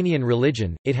an Iranian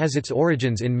religion, it has its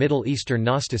origins in Middle Eastern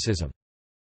Gnosticism.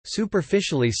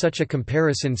 Superficially such a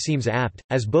comparison seems apt,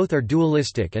 as both are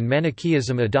dualistic and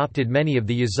Manichaeism adopted many of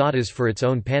the Yazatas for its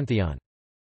own pantheon.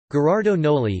 Gerardo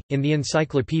Noli, in the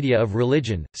Encyclopedia of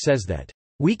Religion, says that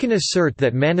we can assert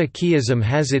that Manichaeism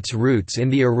has its roots in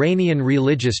the Iranian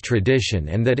religious tradition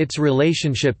and that its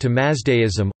relationship to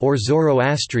Mazdaism, or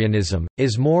Zoroastrianism,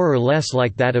 is more or less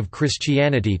like that of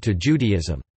Christianity to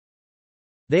Judaism.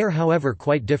 They are however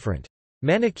quite different.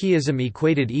 Manichaeism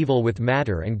equated evil with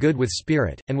matter and good with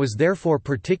spirit, and was therefore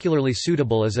particularly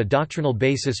suitable as a doctrinal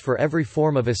basis for every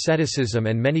form of asceticism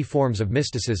and many forms of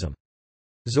mysticism.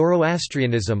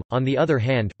 Zoroastrianism, on the other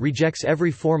hand, rejects every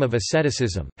form of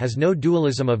asceticism, has no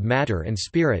dualism of matter and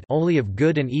spirit, only of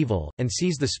good and evil, and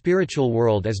sees the spiritual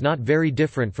world as not very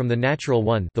different from the natural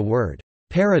one. The word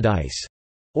paradise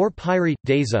or Pyri,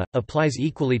 Deza, applies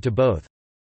equally to both.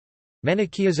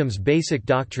 Manichaeism's basic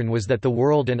doctrine was that the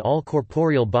world and all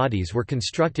corporeal bodies were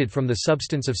constructed from the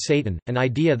substance of Satan, an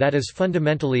idea that is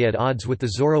fundamentally at odds with the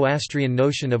Zoroastrian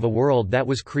notion of a world that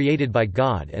was created by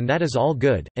God and that is all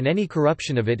good, and any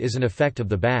corruption of it is an effect of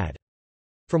the bad.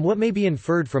 From what may be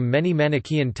inferred from many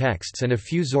Manichaean texts and a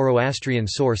few Zoroastrian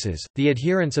sources, the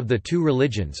adherents of the two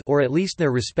religions, or at least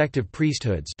their respective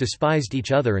priesthoods, despised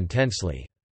each other intensely.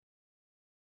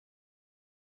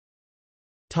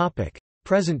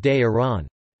 Present-day Iran.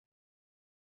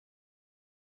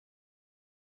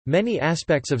 Many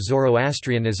aspects of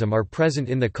Zoroastrianism are present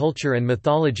in the culture and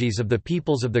mythologies of the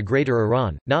peoples of the Greater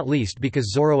Iran, not least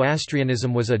because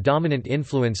Zoroastrianism was a dominant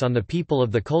influence on the people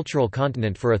of the cultural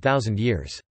continent for 1,000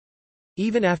 years.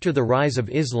 Even after the rise of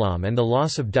Islam and the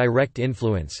loss of direct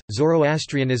influence,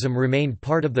 Zoroastrianism remained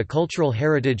part of the cultural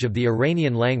heritage of the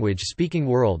Iranian language-speaking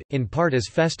world, in part as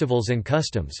festivals and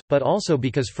customs, but also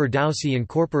because Ferdowsi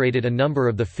incorporated a number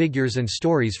of the figures and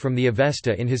stories from the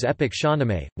Avesta in his epic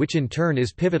Shahnameh, which in turn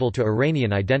is pivotal to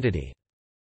Iranian identity.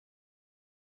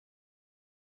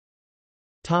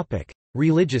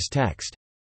 Religious text.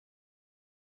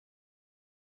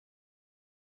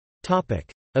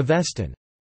 Avestan.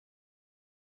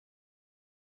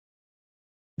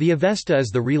 The Avesta is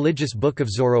the religious book of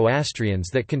Zoroastrians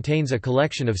that contains a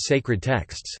collection of sacred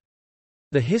texts.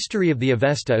 The history of the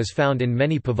Avesta is found in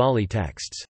many Pahlavi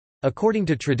texts. According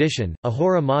to tradition,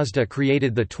 Ahura Mazda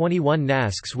created the 21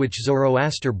 nasks which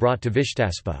Zoroaster brought to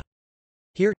Vishtaspa.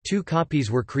 Here, 2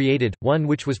 copies were created, one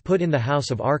which was put in the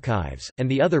House of Archives, and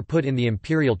the other put in the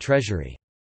imperial treasury.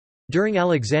 During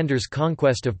Alexander's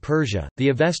conquest of Persia, the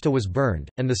Avesta was burned,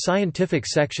 and the scientific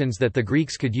sections that the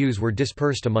Greeks could use were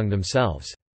dispersed among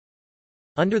themselves.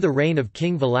 Under the reign of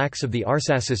King Valax of the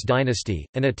Arsaces dynasty,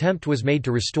 an attempt was made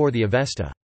to restore the Avesta.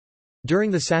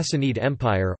 During the Sassanid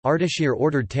Empire, Ardashir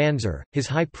ordered Tanzur, his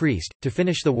high priest, to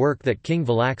finish the work that King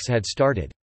Valax had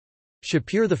started.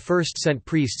 Shapur I sent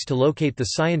priests to locate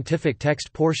the scientific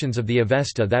text portions of the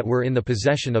Avesta that were in the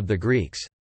possession of the Greeks.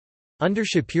 Under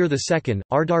Shapur II,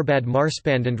 Ardarbad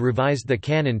Marspandand revised the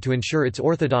canon to ensure its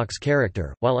orthodox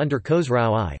character, while under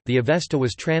Khosrau I, the Avesta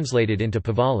was translated into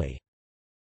Pahlavi.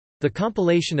 The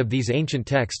compilation of these ancient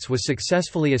texts was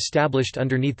successfully established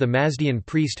underneath the Mazdian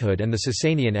priesthood and the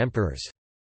Sasanian emperors.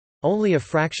 Only a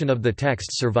fraction of the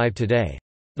texts survive today.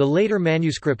 The later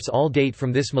manuscripts all date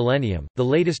from this millennium, the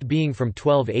latest being from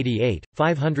 1288,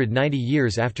 590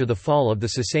 years after the fall of the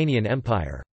Sasanian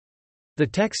Empire. The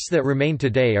texts that remain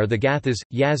today are the Gathas,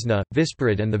 Yasna,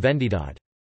 Visparad and the Vendidad.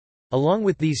 Along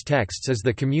with these texts is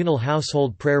the communal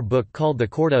household prayer book called the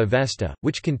Korda Avesta,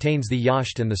 which contains the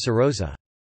Yasht and the Sarosa.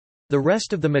 The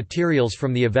rest of the materials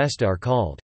from the Avesta are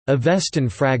called Avestan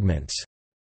fragments.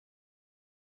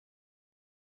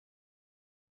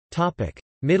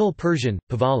 Middle Persian,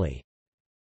 Pahlavi.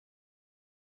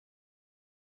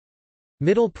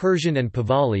 Middle Persian and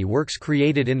Pahlavi works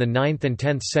created in the 9th and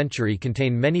 10th century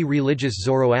contain many religious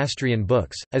Zoroastrian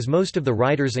books, as most of the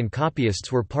writers and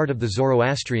copyists were part of the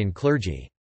Zoroastrian clergy.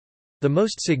 The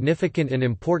most significant and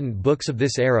important books of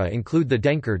this era include the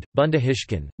Denkard,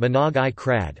 Bundahishkan, Manag-i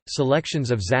Krad,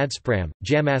 selections of Zadspram,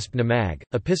 Jamasp Namag,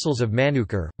 epistles of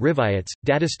Manukar, Rivayats,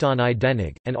 Dadistan-i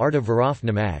Denig, and Arta Varaf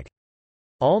Namag.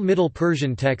 All Middle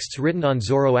Persian texts written on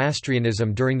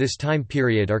Zoroastrianism during this time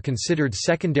period are considered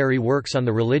secondary works on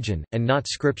the religion, and not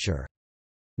scripture.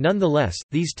 Nonetheless,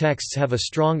 these texts have a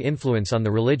strong influence on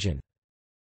the religion.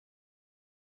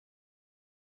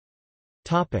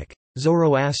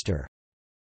 Zoroaster.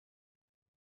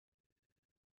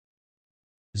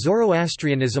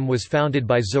 Zoroastrianism was founded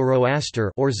by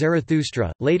Zoroaster or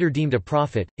Zarathustra, later deemed a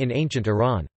prophet, in ancient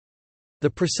Iran. The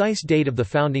precise date of the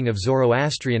founding of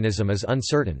Zoroastrianism is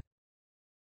uncertain.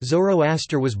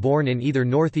 Zoroaster was born in either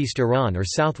northeast Iran or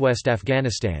southwest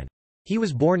Afghanistan. He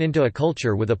was born into a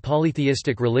culture with a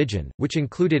polytheistic religion, which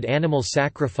included animal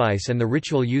sacrifice and the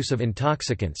ritual use of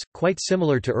intoxicants, quite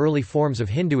similar to early forms of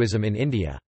Hinduism in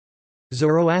India.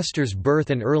 Zoroaster's birth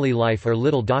and early life are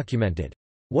little documented.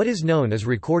 What is known is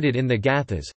recorded in the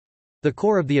Gathas—the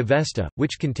core of the Avesta,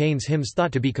 which contains hymns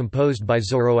thought to be composed by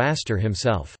Zoroaster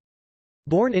himself.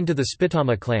 Born into the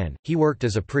Spitama clan, he worked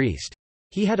as a priest.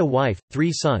 He had a wife,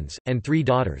 3 sons, and 3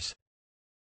 daughters.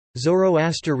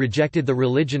 Zoroaster rejected the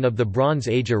religion of the Bronze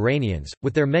Age Iranians,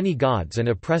 with their many gods and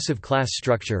oppressive class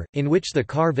structure, in which the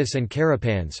Karvis and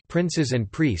Karapans, princes and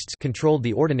priests, controlled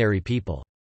the ordinary people.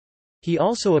 He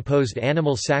also opposed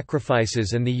animal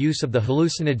sacrifices and the use of the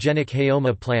hallucinogenic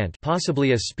hayoma plant,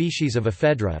 possibly a species of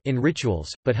ephedra, in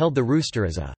rituals, but held the rooster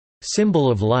as a symbol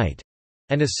of light,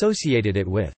 and associated it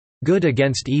with good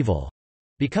against evil,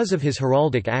 because of his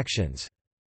heraldic actions.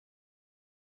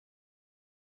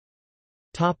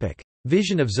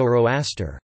 Vision of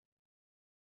Zoroaster.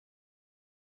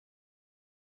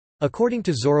 According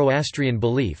to Zoroastrian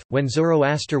belief, when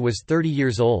Zoroaster was 30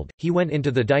 years old, he went into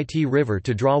the Daiti river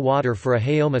to draw water for a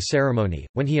hayoma ceremony.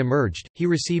 When he emerged, he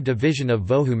received a vision of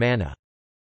Vohumana.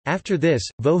 After this,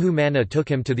 Vohumana took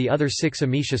him to the other 6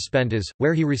 Amisha Spendas,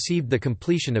 where he received the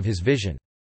completion of his vision.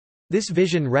 This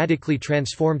vision radically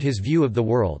transformed his view of the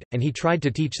world, and he tried to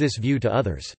teach this view to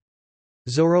others.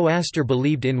 Zoroaster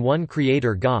believed in one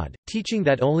creator god, teaching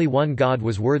that only one god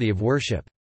was worthy of worship.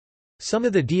 Some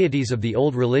of the deities of the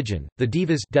old religion, the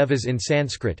devas in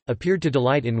Sanskrit, appeared to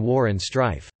delight in war and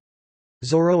strife.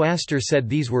 Zoroaster said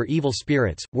these were evil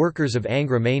spirits, workers of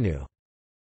Angra Mainyu.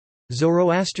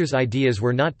 Zoroaster's ideas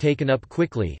were not taken up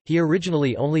quickly, he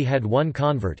originally only had one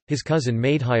convert, his cousin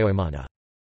Madhyamana.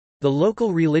 The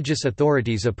local religious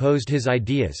authorities opposed his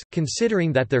ideas,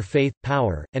 considering that their faith,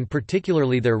 power, and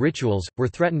particularly their rituals, were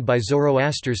threatened by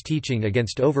Zoroaster's teaching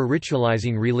against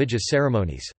over-ritualizing religious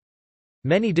ceremonies.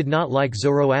 Many did not like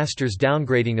Zoroaster's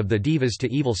downgrading of the devas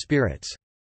to evil spirits.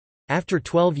 After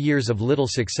 12 years of little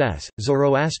success,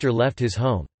 Zoroaster left his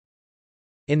home.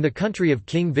 In the country of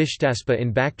King Vishtaspa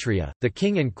in Bactria, the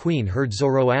king and queen heard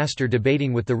Zoroaster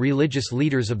debating with the religious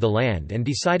leaders of the land and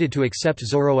decided to accept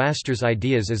Zoroaster's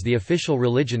ideas as the official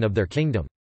religion of their kingdom.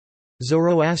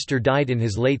 Zoroaster died in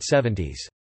his late 70s.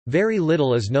 Very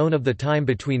little is known of the time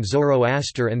between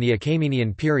Zoroaster and the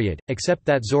Achaemenian period, except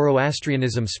that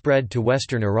Zoroastrianism spread to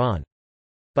western Iran.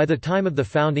 By the time of the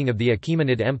founding of the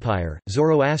Achaemenid Empire,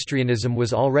 Zoroastrianism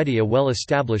was already a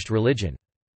well-established religion.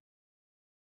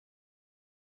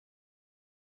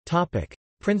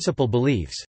 Principal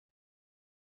beliefs.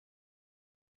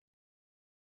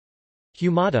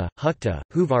 Humata, hukta,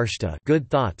 huvarshta, good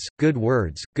thoughts, good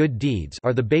words, good deeds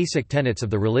are the basic tenets of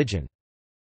the religion.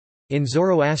 In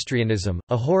Zoroastrianism,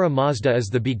 Ahura Mazda is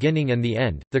the beginning and the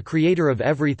end, the creator of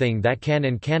everything that can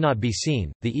and cannot be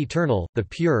seen, the eternal, the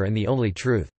pure and the only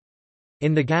truth.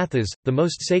 In the Gathas, the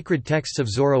most sacred texts of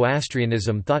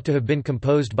Zoroastrianism thought to have been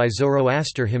composed by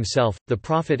Zoroaster himself, the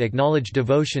prophet acknowledged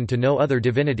devotion to no other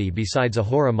divinity besides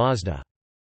Ahura Mazda.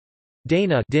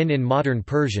 Dana din in modern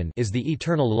Persian is the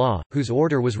eternal law, whose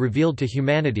order was revealed to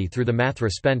humanity through the Mathra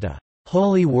Spenta,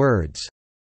 holy words.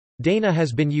 Dana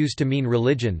has been used to mean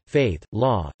religion, faith,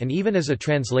 law, and even as a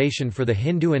translation for the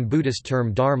Hindu and Buddhist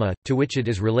term dharma, to which it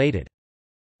is related.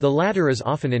 The latter is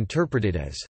often interpreted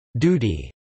as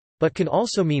duty, but can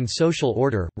also mean social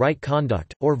order, right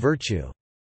conduct, or virtue.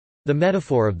 The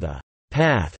metaphor of the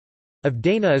path of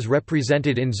Dana is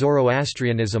represented in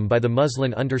Zoroastrianism by the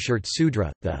muslin undershirt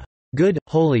sudra, the good,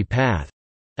 holy path,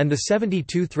 and the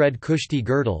 72-thread kushti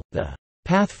girdle, the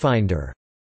pathfinder.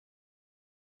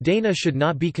 Dana should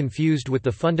not be confused with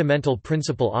the fundamental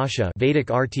principle Asha Vedic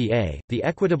Rta, the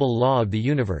equitable law of the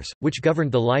universe, which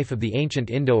governed the life of the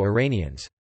ancient Indo-Iranians.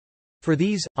 For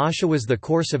these, Asha was the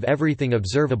course of everything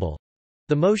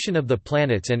observable—the motion of the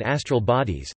planets and astral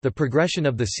bodies, the progression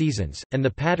of the seasons, and the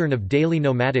pattern of daily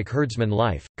nomadic herdsman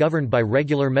life, governed by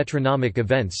regular metronomic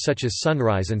events such as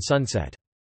sunrise and sunset.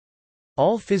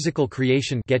 All physical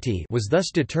creation was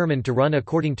thus determined to run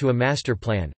according to a master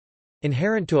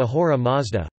plan—inherent to Ahura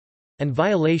Mazda—and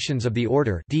violations of the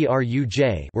order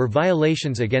were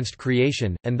violations against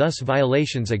creation, and thus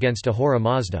violations against Ahura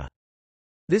Mazda.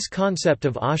 This concept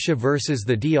of Asha versus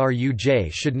the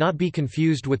Druj should not be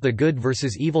confused with the good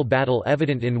versus evil battle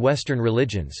evident in Western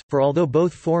religions, for although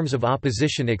both forms of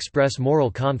opposition express moral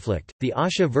conflict, the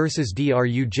Asha versus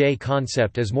Druj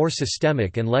concept is more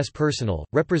systemic and less personal,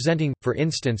 representing, for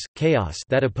instance, chaos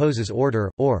that opposes order,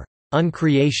 or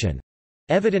uncreation,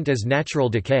 evident as natural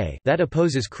decay that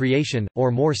opposes creation,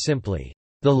 or more simply,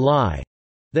 the lie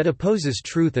that opposes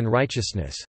truth and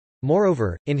righteousness.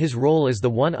 Moreover, in his role as the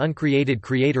one uncreated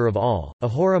creator of all,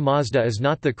 Ahura Mazda is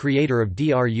not the creator of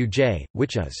Druj,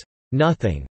 which is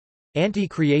nothing,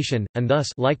 anti-creation, and thus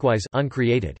likewise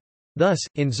uncreated. Thus,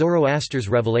 in Zoroaster's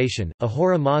revelation,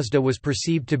 Ahura Mazda was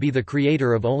perceived to be the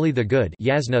creator of only the good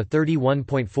Yasna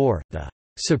 31.4, the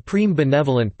supreme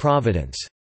benevolent providence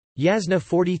Yasna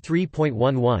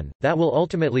 43.11, that will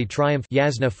ultimately triumph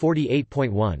Yasna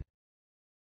 48.1.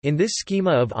 In this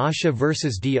schema of Asha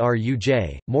versus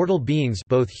Druj, mortal beings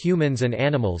both humans and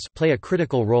animals play a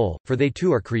critical role, for they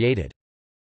too are created.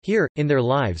 Here, in their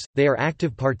lives, they are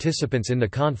active participants in the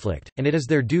conflict, and it is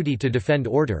their duty to defend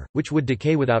order, which would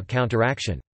decay without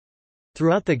counteraction.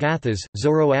 Throughout the Gathas,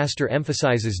 Zoroaster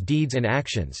emphasizes deeds and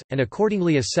actions, and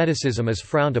accordingly asceticism is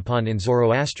frowned upon in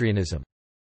Zoroastrianism.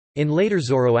 In later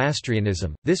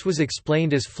Zoroastrianism, this was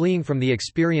explained as fleeing from the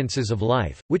experiences of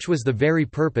life, which was the very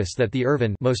purpose that the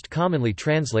Irvan, most commonly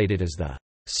translated as the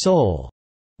soul,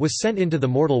 was sent into the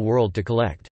mortal world to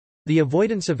collect. The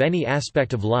avoidance of any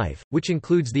aspect of life, which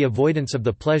includes the avoidance of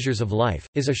the pleasures of life,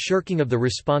 is a shirking of the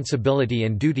responsibility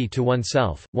and duty to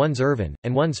oneself, one's Irvan,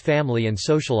 and one's family and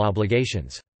social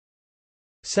obligations.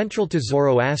 Central to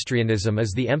Zoroastrianism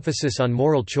is the emphasis on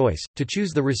moral choice, to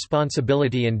choose the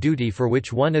responsibility and duty for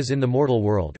which one is in the mortal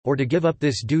world, or to give up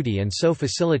this duty and so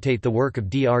facilitate the work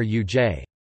of Druj.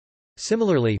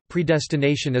 Similarly,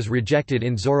 predestination is rejected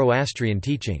in Zoroastrian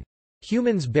teaching.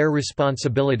 Humans bear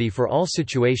responsibility for all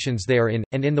situations they are in,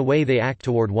 and in the way they act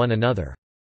toward one another.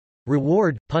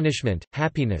 Reward, punishment,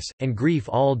 happiness, and grief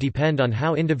all depend on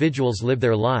how individuals live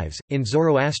their lives. In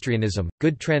Zoroastrianism,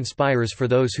 good transpires for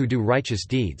those who do righteous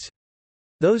deeds.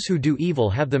 Those who do evil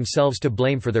have themselves to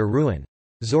blame for their ruin.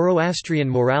 Zoroastrian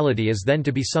morality is then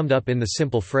to be summed up in the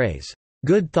simple phrase,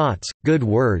 good thoughts, good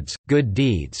words, good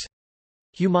deeds.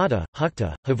 Humata,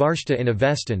 hukta, havarshta in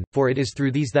Avestan, for it is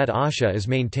through these that asha is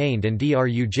maintained and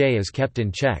druj is kept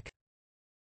in check.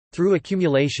 Through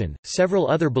accumulation, several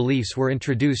other beliefs were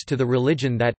introduced to the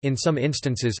religion that, in some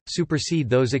instances, supersede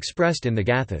those expressed in the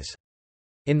Gathas.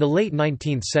 In the late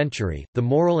 19th century, the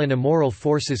moral and immoral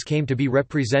forces came to be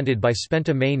represented by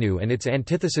Spenta Menu and its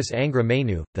antithesis Angra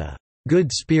Menu, the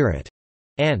good spirit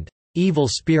and evil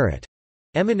spirit,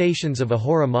 emanations of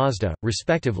Ahura Mazda,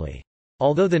 respectively.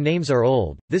 Although the names are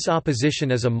old, this opposition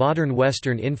is a modern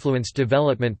Western-influenced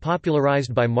development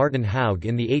popularized by Martin Haug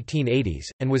in the 1880s,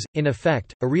 and was, in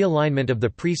effect, a realignment of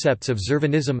the precepts of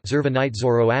Zurvanism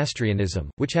Zoroastrianism,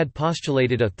 which had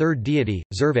postulated a third deity,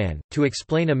 Zurvan, to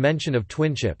explain a mention of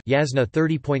twinship Yasna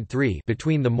 30.3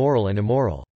 between the moral and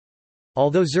immoral.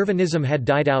 Although Zurvanism had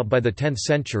died out by the 10th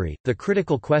century, the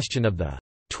critical question of the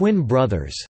twin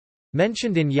brothers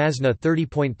mentioned in Yasna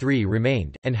 30.3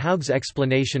 remained, and Haug's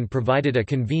explanation provided a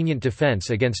convenient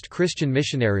defense against Christian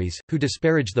missionaries, who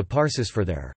disparaged the Parsis for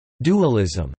their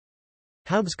dualism.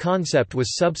 Haug's concept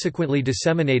was subsequently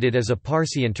disseminated as a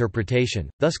Parsi interpretation,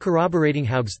 thus corroborating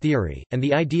Haug's theory, and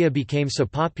the idea became so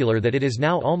popular that it is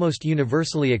now almost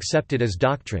universally accepted as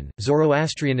doctrine.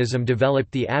 Zoroastrianism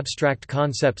developed the abstract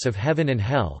concepts of heaven and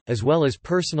hell, as well as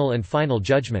personal and final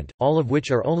judgment, all of which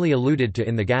are only alluded to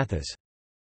in the Gathas.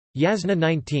 Yasna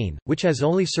 19, which has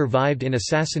only survived in a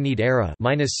Sassanid era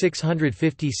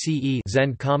 -650 CE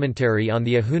Zen commentary on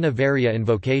the Ahuna Varya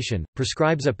invocation,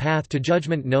 prescribes a path to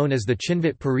judgment known as the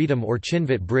Chinvat Paritam or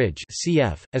Chinvat Bridge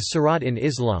cf. As Sirat in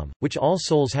Islam, which all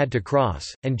souls had to cross,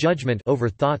 and judgment over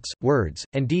thoughts, words,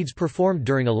 and deeds performed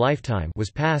during a lifetime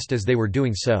was passed as they were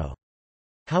doing so.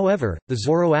 However, the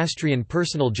Zoroastrian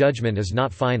personal judgment is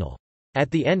not final. At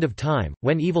the end of time,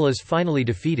 when evil is finally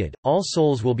defeated, all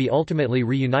souls will be ultimately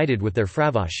reunited with their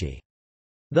Fravashi.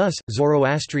 Thus,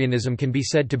 Zoroastrianism can be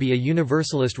said to be a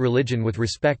universalist religion with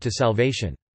respect to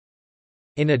salvation.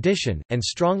 In addition, and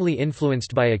strongly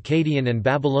influenced by Akkadian and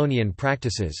Babylonian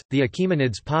practices, the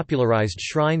Achaemenids popularized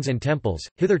shrines and temples,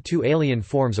 hitherto alien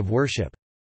forms of worship.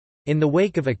 In the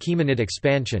wake of Achaemenid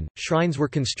expansion, shrines were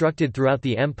constructed throughout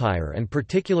the empire and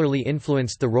particularly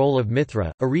influenced the role of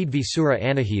Mithra, Arid Visura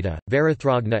Anahita,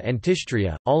 Varathragna and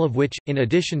Tishtria, all of which, in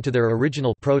addition to their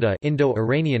original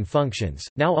Proto-Indo-Iranian functions,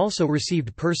 now also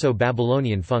received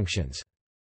Perso-Babylonian functions.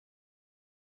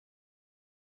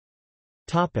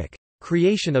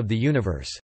 Creation of the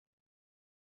universe.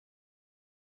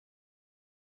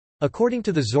 According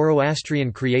to the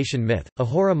Zoroastrian creation myth,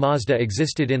 Ahura Mazda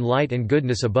existed in light and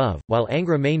goodness above, while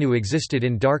Angra Mainyu existed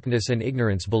in darkness and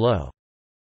ignorance below.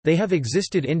 They have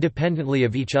existed independently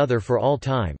of each other for all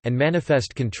time, and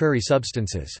manifest contrary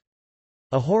substances.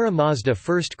 Ahura Mazda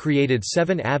first created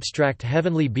 7 abstract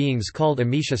heavenly beings called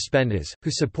Amisha Spendas,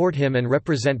 who support him and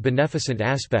represent beneficent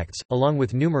aspects, along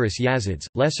with numerous Yazids,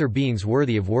 lesser beings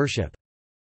worthy of worship.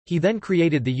 He then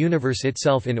created the universe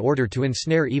itself in order to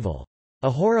ensnare evil.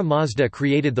 Ahura Mazda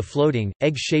created the floating,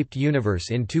 egg-shaped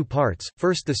universe in 2 parts,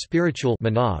 first the spiritual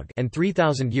Manog and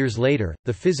 3,000 years later,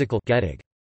 the physical Gedig.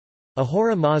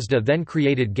 Ahura Mazda then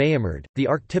created Gayamerd, the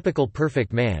archetypical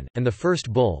perfect man, and the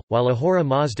first bull, while Ahura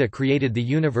Mazda created the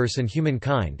universe and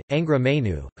humankind, Angra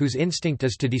Mainyu, whose instinct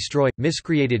is to destroy,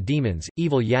 miscreated demons,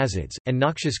 evil Yazids, and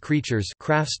noxious creatures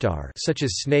such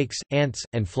as snakes, ants,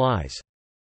 and flies.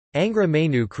 Angra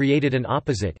Mainyu created an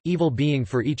opposite, evil being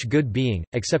for each good being,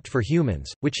 except for humans,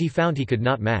 which he found he could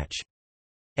not match.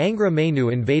 Angra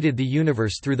Mainyu invaded the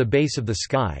universe through the base of the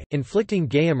sky, inflicting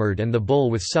Gayamerd and the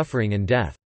bull with suffering and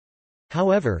death.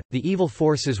 However, the evil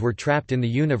forces were trapped in the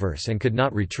universe and could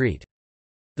not retreat.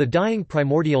 The dying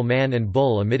primordial man and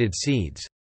bull emitted seeds.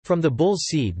 From the bull's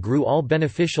seed grew all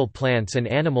beneficial plants and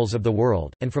animals of the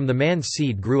world, and from the man's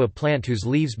seed grew a plant whose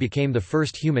leaves became the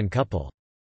first human couple.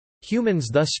 Humans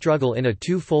thus struggle in a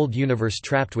two-fold universe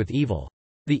trapped with evil.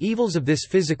 The evils of this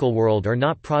physical world are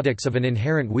not products of an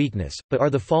inherent weakness, but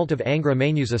are the fault of Angra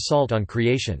Mainyu's assault on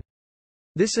creation.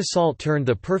 This assault turned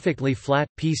the perfectly flat,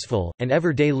 peaceful, and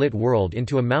ever-day lit world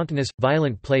into a mountainous,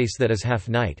 violent place that is half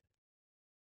night.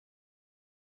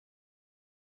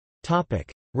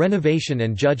 Renovation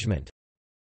and judgment.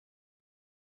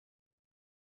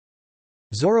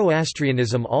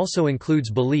 Zoroastrianism also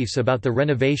includes beliefs about the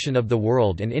renovation of the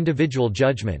world and individual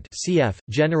judgment, cf.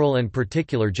 general and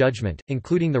particular judgment,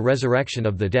 including the resurrection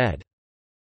of the dead.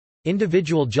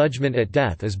 Individual judgment at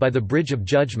death is by the bridge of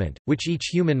judgment, which each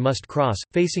human must cross,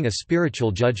 facing a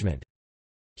spiritual judgment.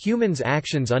 Humans'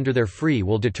 actions under their free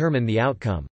will determine the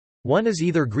outcome. One is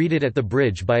either greeted at the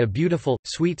bridge by a beautiful,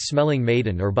 sweet-smelling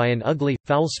maiden or by an ugly,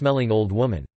 foul-smelling old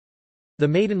woman. The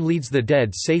maiden leads the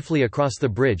dead safely across the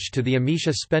bridge to the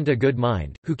Amisha spent a good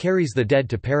mind, who carries the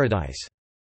dead to paradise.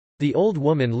 The old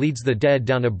woman leads the dead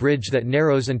down a bridge that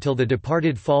narrows until the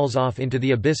departed falls off into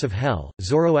the abyss of hell.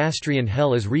 Zoroastrian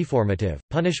hell is reformative,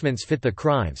 punishments fit the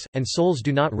crimes, and souls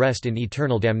do not rest in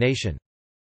eternal damnation.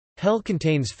 Hell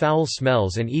contains foul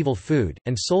smells and evil food,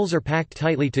 and souls are packed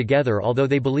tightly together although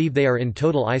they believe they are in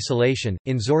total isolation.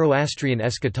 In Zoroastrian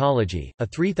eschatology, a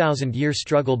 3,000-year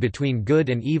struggle between good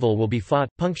and evil will be fought,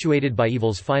 punctuated by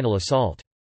evil's final assault.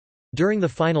 During the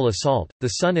final assault, the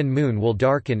sun and moon will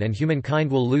darken and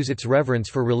humankind will lose its reverence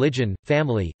for religion,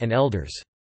 family, and elders.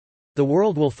 The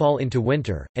world will fall into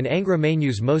winter, and Angra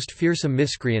Mainyu's most fearsome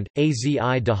miscreant, Azi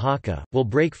Dahaka, will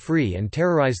break free and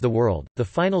terrorize the world. The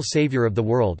final savior of the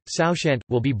world, Saoshant,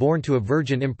 will be born to a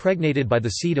virgin impregnated by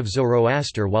the seed of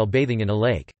Zoroaster while bathing in a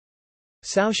lake.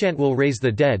 Saoshant will raise the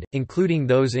dead, including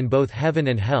those in both heaven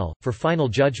and hell, for final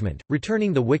judgment,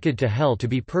 returning the wicked to hell to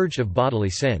be purged of bodily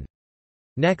sin.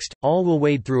 Next, all will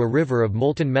wade through a river of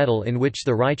molten metal in which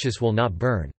the righteous will not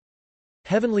burn.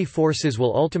 Heavenly forces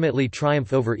will ultimately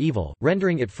triumph over evil,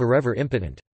 rendering it forever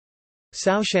impotent.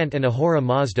 Saoshant and Ahura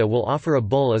Mazda will offer a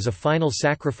bull as a final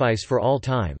sacrifice for all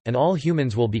time, and all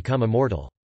humans will become immortal.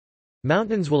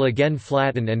 Mountains will again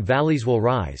flatten and valleys will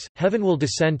rise, heaven will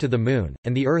descend to the moon,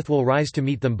 and the earth will rise to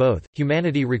meet them both.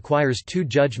 Humanity requires two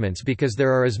judgments because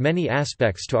there are as many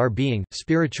aspects to our being,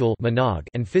 spiritual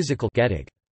and physical.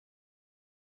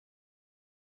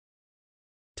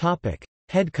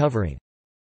 Head covering.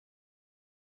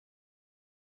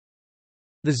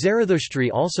 The Zarathustri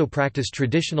also practice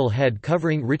traditional head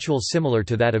covering rituals similar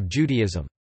to that of Judaism.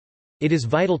 It is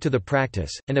vital to the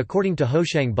practice, and according to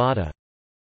Hoshang Bada,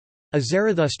 a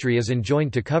Zarathustri is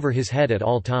enjoined to cover his head at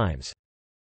all times.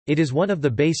 It is one of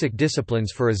the basic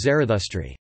disciplines for a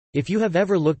Zarathustri. If you have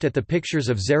ever looked at the pictures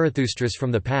of Zarathustras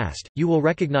from the past, you will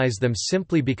recognize them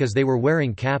simply because they were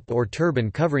wearing cap or turban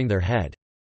covering their head.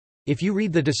 If you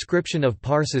read the description of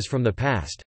Parsis from the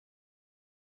past,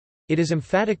 it is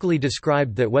emphatically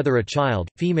described that whether a child,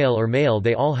 female or male,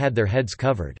 they all had their heads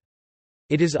covered.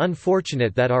 It is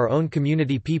unfortunate that our own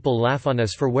community people laugh on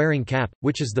us for wearing cap,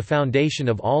 which is the foundation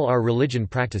of all our religion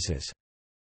practices.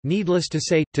 Needless to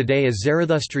say, today a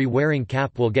Zarathustri wearing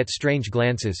cap will get strange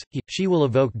glances, she will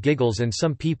evoke giggles, and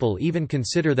some people even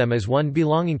consider them as one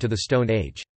belonging to the Stone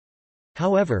Age.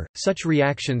 However, such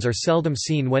reactions are seldom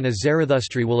seen when a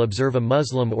Zarathustri will observe a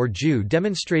Muslim or Jew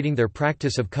demonstrating their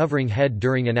practice of covering head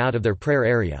during and out of their prayer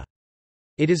area.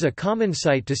 It is a common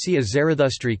sight to see a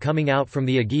Zarathustri coming out from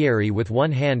the agiary with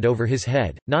one hand over his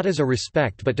head, not as a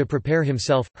respect but to prepare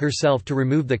herself to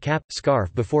remove the cap,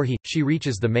 scarf before she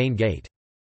reaches the main gate.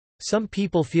 Some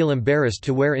people feel embarrassed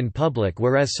to wear in public,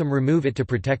 whereas some remove it to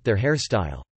protect their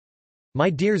hairstyle. My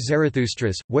dear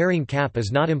Zarathustras, wearing cap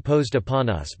is not imposed upon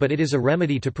us, but it is a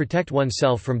remedy to protect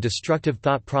oneself from destructive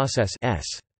thought process.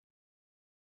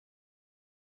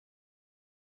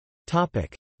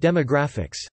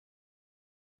 Demographics.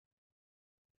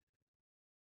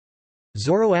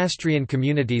 Zoroastrian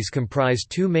communities comprise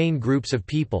two main groups of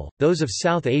people, those of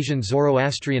South Asian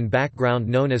Zoroastrian background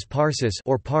known as Parsis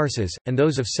or Parsis, and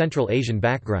those of Central Asian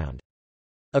background.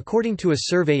 According to a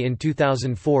survey in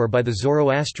 2004 by the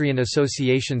Zoroastrian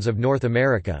Associations of North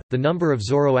America, the number of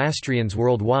Zoroastrians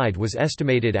worldwide was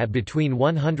estimated at between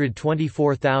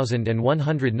 124,000 and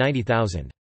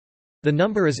 190,000. The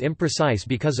number is imprecise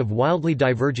because of wildly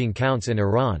diverging counts in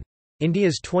Iran.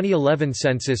 India's 2011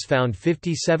 census found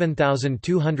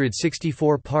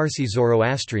 57,264 Parsi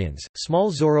Zoroastrians.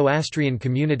 Small Zoroastrian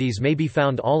communities may be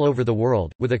found all over the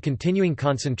world, with a continuing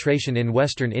concentration in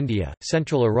western India,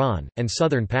 central Iran, and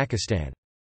southern Pakistan.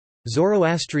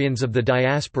 Zoroastrians of the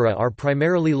diaspora are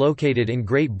primarily located in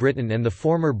Great Britain and the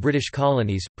former British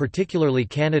colonies, particularly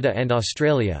Canada and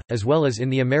Australia, as well as in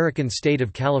the American state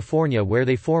of California, where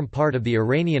they form part of the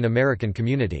Iranian American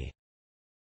community.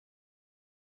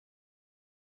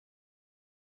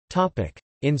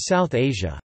 In South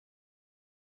Asia.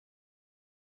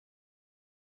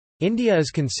 India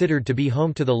is considered to be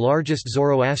home to the largest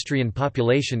Zoroastrian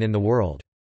population in the world.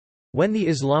 When the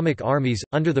Islamic armies,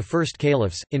 under the first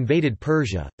caliphs, invaded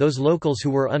Persia, those locals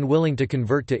who were unwilling to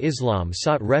convert to Islam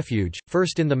sought refuge,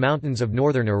 first in the mountains of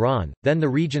northern Iran, then the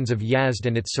regions of Yazd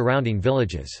and its surrounding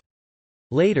villages.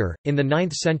 Later, in the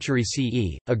 9th century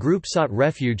CE, a group sought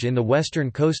refuge in the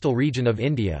western coastal region of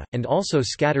India, and also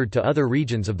scattered to other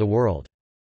regions of the world.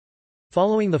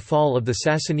 Following the fall of the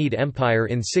Sassanid Empire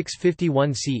in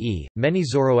 651 CE, many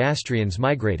Zoroastrians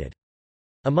migrated.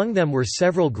 Among them were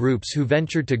several groups who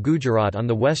ventured to Gujarat on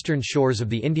the western shores of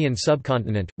the Indian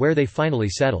subcontinent, where they finally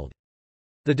settled.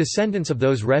 The descendants of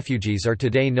those refugees are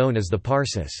today known as the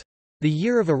Parsis. The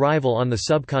year of arrival on the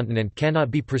subcontinent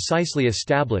cannot be precisely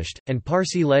established, and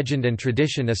Parsi legend and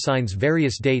tradition assigns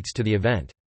various dates to the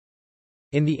event.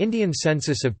 In the Indian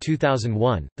census of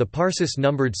 2001, the Parsis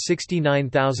numbered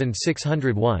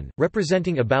 69,601,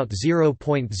 representing about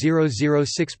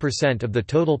 0.006% of the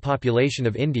total population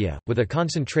of India, with a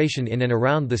concentration in and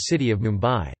around the city of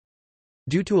Mumbai.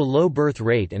 Due to a low birth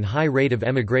rate and high rate of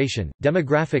emigration,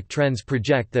 demographic trends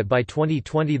project that by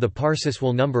 2020 the Parsis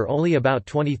will number only about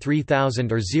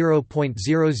 23,000 or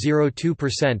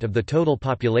 0.002% of the total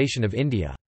population of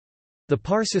India. The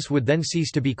Parsis would then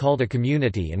cease to be called a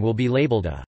community and will be labeled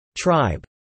a tribe.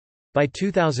 By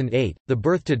 2008, the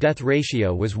birth-to-death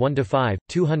ratio was 1 to 5,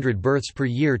 200 births per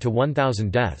year to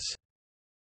 1,000 deaths.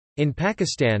 In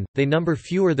Pakistan, they number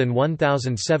fewer than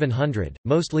 1,700,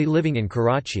 mostly living in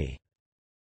Karachi.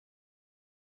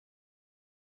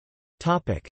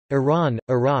 Iran,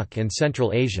 Iraq and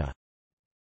Central Asia.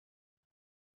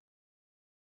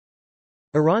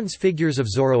 Iran's figures of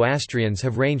Zoroastrians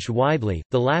have ranged widely.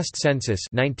 The last census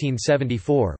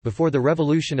 1974 before the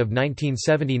revolution of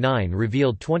 1979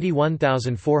 revealed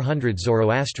 21,400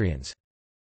 Zoroastrians.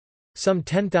 Some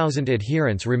 10,000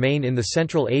 adherents remain in the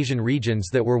Central Asian regions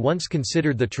that were once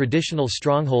considered the traditional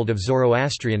stronghold of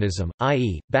Zoroastrianism,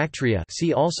 i.e., Bactria,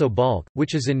 see also Balkh,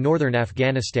 which is in northern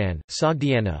Afghanistan,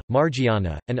 Sogdiana,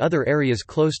 Margiana, and other areas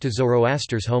close to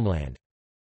Zoroaster's homeland.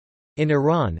 In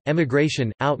Iran,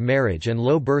 emigration, out-marriage and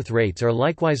low birth rates are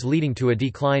likewise leading to a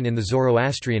decline in the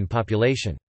Zoroastrian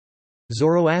population.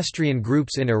 Zoroastrian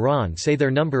groups in Iran say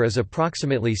their number is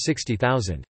approximately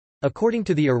 60,000. According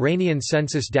to the Iranian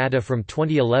census data from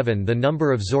 2011, the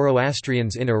number of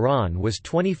Zoroastrians in Iran was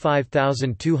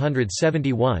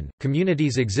 25,271.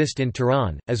 Communities exist in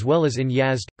Tehran, as well as in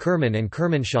Yazd, Kerman, and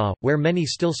Kermanshah, where many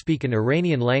still speak an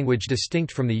Iranian language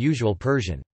distinct from the usual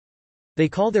Persian. They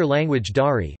call their language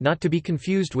Dari, not to be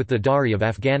confused with the Dari of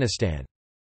Afghanistan.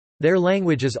 Their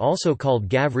language is also called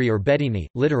Gavri or Bedini,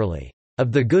 literally,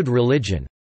 of the good religion.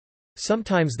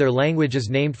 Sometimes their language is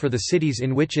named for the cities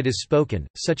in which it is spoken,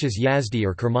 such as Yazdi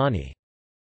or Kermani.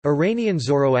 Iranian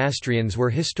Zoroastrians were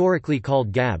historically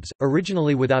called Gabs,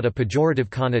 originally without a pejorative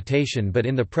connotation but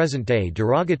in the present day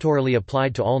derogatorily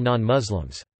applied to all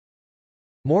non-Muslims.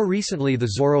 More recently,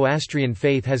 the Zoroastrian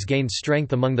faith has gained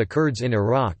strength among the Kurds in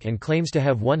Iraq and claims to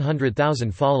have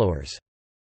 100,000 followers.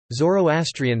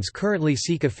 Zoroastrians currently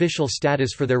seek official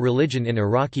status for their religion in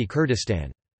Iraqi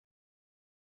Kurdistan.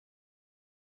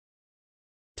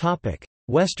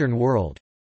 Western world.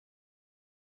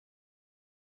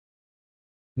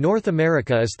 North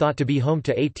America is thought to be home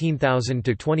to 18,000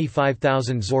 to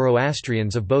 25,000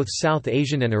 Zoroastrians of both South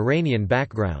Asian and Iranian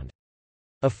background.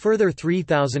 A further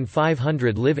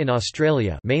 3,500 live in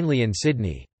Australia, mainly in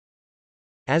Sydney.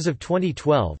 As of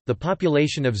 2012, the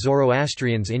population of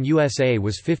Zoroastrians in USA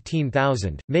was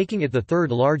 15,000, making it the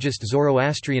third largest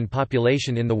Zoroastrian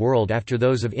population in the world after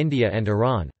those of India and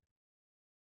Iran.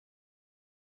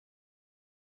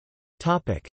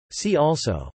 See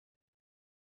also: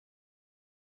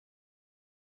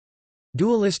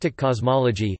 Dualistic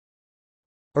cosmology,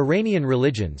 Iranian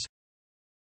religions,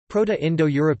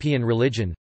 Proto-Indo-European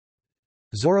religion,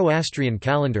 Zoroastrian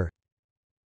calendar.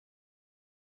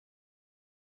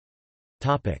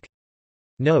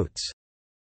 Notes.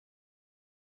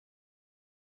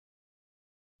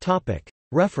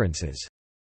 References.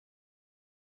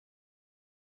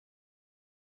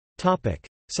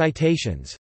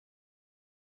 Citations.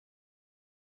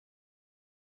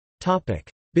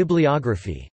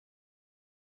 Bibliography.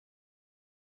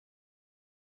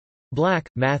 Black,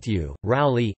 Matthew,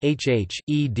 Rowley, H. H.,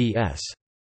 eds.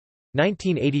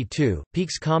 1982,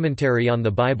 Peake's Commentary on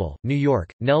the Bible, New York,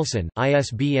 Nelson,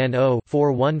 ISBN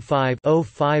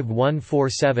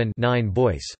 0-415-05147-9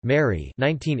 Boyce, Mary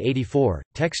 1984,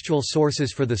 Textual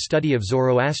Sources for the Study of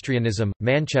Zoroastrianism,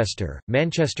 Manchester,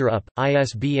 Manchester UP,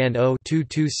 ISBN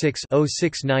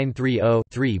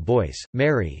 0-226-06930-3 Boyce,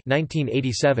 Mary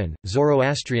 1987,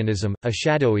 Zoroastrianism, A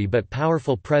Shadowy but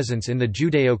Powerful Presence in the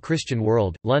Judeo-Christian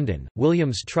World, London,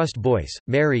 Williams Trust Boyce,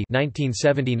 Mary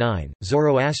 1979,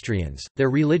 Zoroastrian, Zoroastrians, Their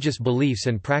Religious Beliefs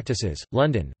and Practices,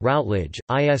 London, Routledge,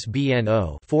 ISBN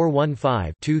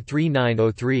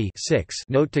 0-415-23903-6.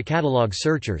 Note to catalogue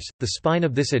searchers, the spine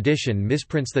of this edition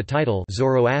misprints the title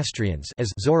Zoroastrians as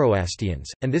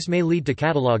Zoroastians, and this may lead to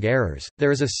catalogue errors.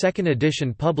 There is a second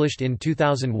edition published in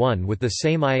 2001 with the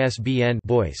same ISBN.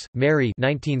 Boyce, Mary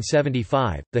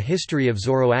 1975, The History of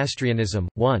Zoroastrianism,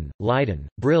 1, Leiden,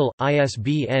 Brill,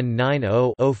 ISBN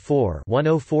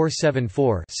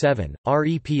 90-04-10474-7,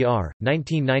 REPR,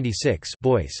 1996.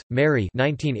 Boyce, Mary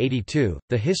 1982,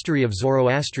 The History of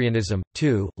Zoroastrianism,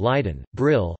 2, Leiden,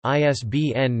 Brill,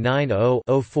 ISBN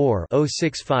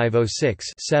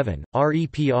 90-04-06506-7,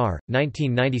 REPR,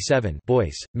 1997.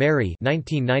 Boyce, Mary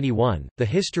 1991, The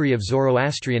History of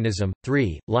Zoroastrianism,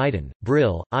 3, Leiden,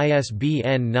 Brill,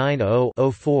 ISBN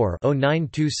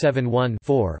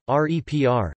 90-04-09271-4,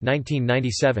 REPR,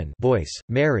 1997. Boyce,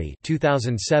 Mary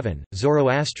 2007,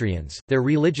 Zoroastrians, Their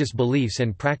Religious Beliefs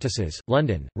and Practices,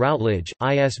 London, Routledge,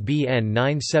 ISBN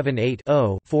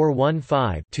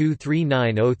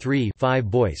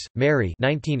 978-0-415-23903-5. Boyce, Mary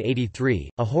 1983,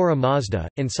 Ahura Mazda,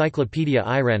 Encyclopaedia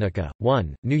Iranica,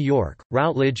 1, New York,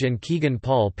 Routledge and Keegan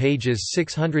Paul pages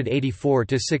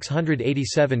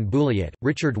 684–687. Bouliet,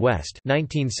 Richard West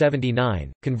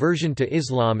 1979, Conversion to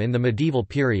Islam in the Medieval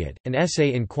Period, An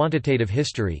Essay in Quantitative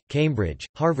History, Cambridge,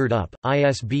 Harvard UP,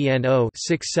 ISBN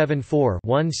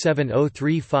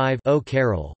 0-674-17035-0.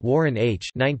 Carroll, Warren H.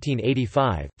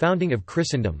 1985, Founding of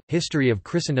Christendom, History of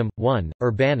Christendom, 1,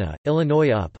 Urbana,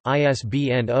 Illinois UP,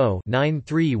 ISBN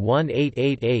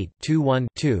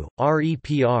 0-931888-21-2,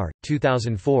 REPR,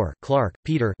 2004. Clark,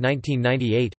 Peter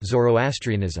 1998,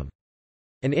 Zoroastrianism.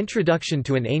 An Introduction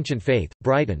to an Ancient Faith,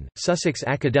 Brighton, Sussex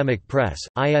Academic Press,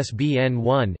 ISBN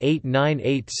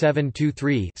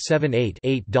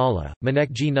 1-898723-78-8. Dalla,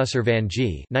 Manekji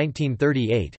Nusservanji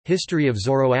 1938, History of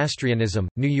Zoroastrianism,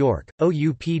 New York,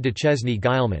 OUP Duchesne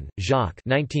Guillemot, Jacques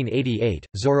 1988,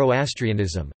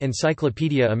 Zoroastrianism,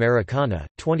 Encyclopaedia Americana,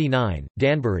 29,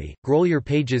 Danbury, Grolier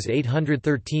pages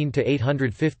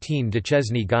 813–815.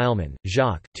 Duchesne Guillemot,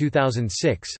 Jacques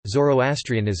 2006,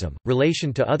 Zoroastrianism,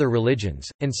 Relation to Other Religions,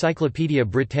 Encyclopædia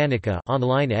Britannica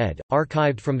online ed.,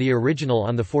 archived from the original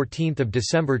on 14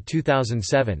 December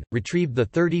 2007, retrieved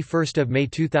 31 May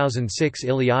 2006.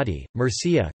 Iliadi,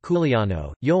 Murcia,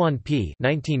 Culiano, Ioan P.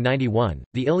 1991,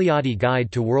 The Iliadi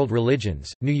Guide to World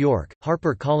Religions, New York,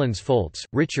 HarperCollins Foltz,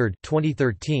 Richard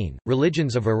 2013,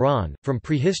 Religions of Iran, From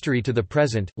Prehistory to the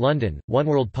Present, London,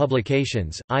 Oneworld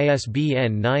Publications,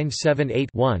 ISBN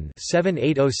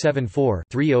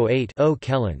 978-1-78074-308-0.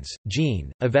 Kellens,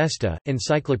 Jean, Avesta,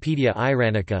 Encyclopaedia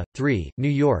Iranica, 3, New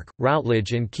York,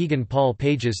 Routledge and Keegan Paul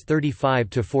pages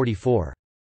 35–44.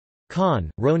 Kahn,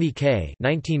 Roni K.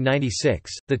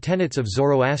 1996, The Tenets of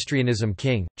Zoroastrianism.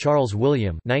 King, Charles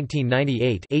William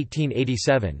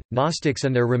 1998–1887, Gnostics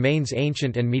and Their Remains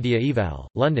Ancient and Mediaeval,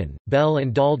 London, Bell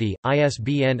and Daldy,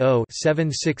 ISBN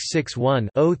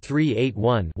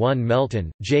 0-7661-0381-1.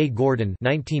 Melton, J. Gordon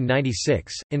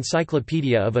 1996,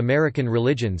 Encyclopedia of American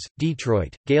Religions,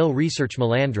 Detroit, Gale Research.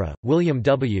 Melandra, William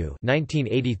W.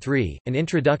 1983, An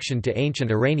Introduction to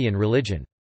Ancient Iranian Religion.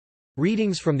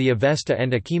 Readings from the Avesta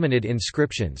and Achaemenid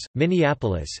Inscriptions,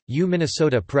 Minneapolis, U.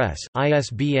 Minnesota Press,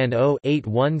 ISBN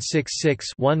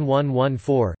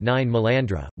 0-8166-1114-9.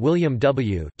 Melandra, William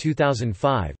W.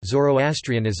 2005,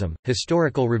 Zoroastrianism,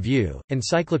 Historical Review,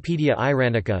 Encyclopaedia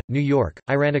Iranica, New York,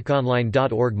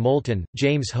 iranicaonline.org. Moulton,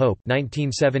 James Hope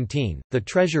 1917, The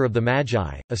Treasure of the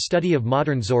Magi, A Study of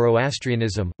Modern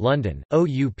Zoroastrianism, London,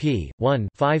 OUP,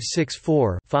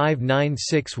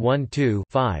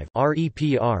 1-564-59612-5,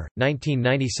 REPR,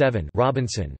 1997.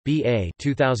 Robinson, B. A.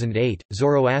 2008,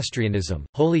 Zoroastrianism,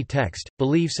 Holy Text,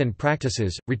 Beliefs and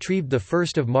Practices, retrieved 1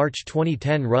 March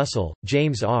 2010. Russell,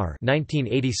 James R.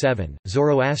 1987,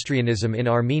 Zoroastrianism in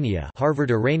Armenia,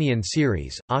 Harvard Iranian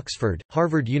Series, Oxford,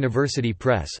 Harvard University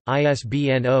Press,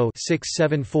 ISBN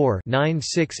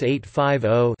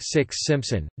 0-674-96850-6.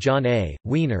 Simpson, John A.,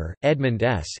 Wiener, Edmund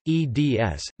S.,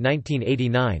 eds.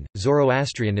 1989,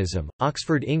 Zoroastrianism,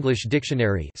 Oxford English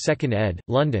Dictionary 2nd ed.,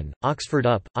 London, Oxford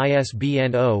UP,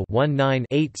 ISBN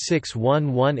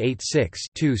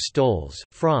 0-19-861186-2. Stolz,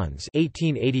 Franz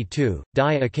 1882,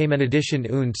 Die Achaemenidischen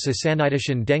und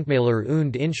Sassanidischen Denkmäler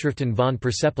und Inschriften von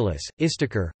Persepolis,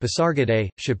 Istaker, Basargade,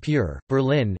 Shapur,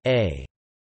 Berlin, A.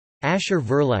 Asher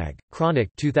Verlag, Chronic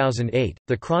 2008,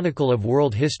 The Chronicle of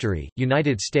World History,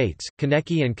 United States,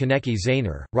 Konecki and Konecki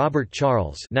Zahner, Robert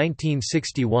Charles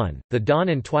 1961, The Dawn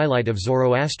and Twilight of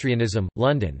Zoroastrianism,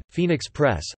 London, Phoenix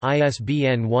Press,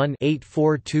 ISBN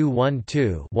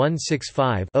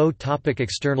 1-84212-165-0.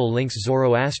 External links.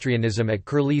 Zoroastrianism at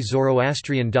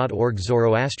curlyzoroastrian.org.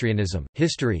 Zoroastrianism,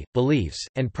 History, Beliefs,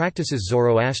 and Practices.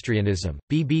 Zoroastrianism,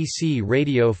 BBC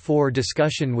Radio 4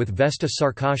 discussion with Vesta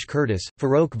Sarkar Curtis,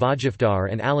 Farokh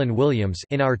Vajifdar and Alan Williams,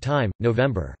 In Our Time,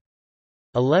 November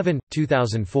 11,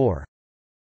 2004.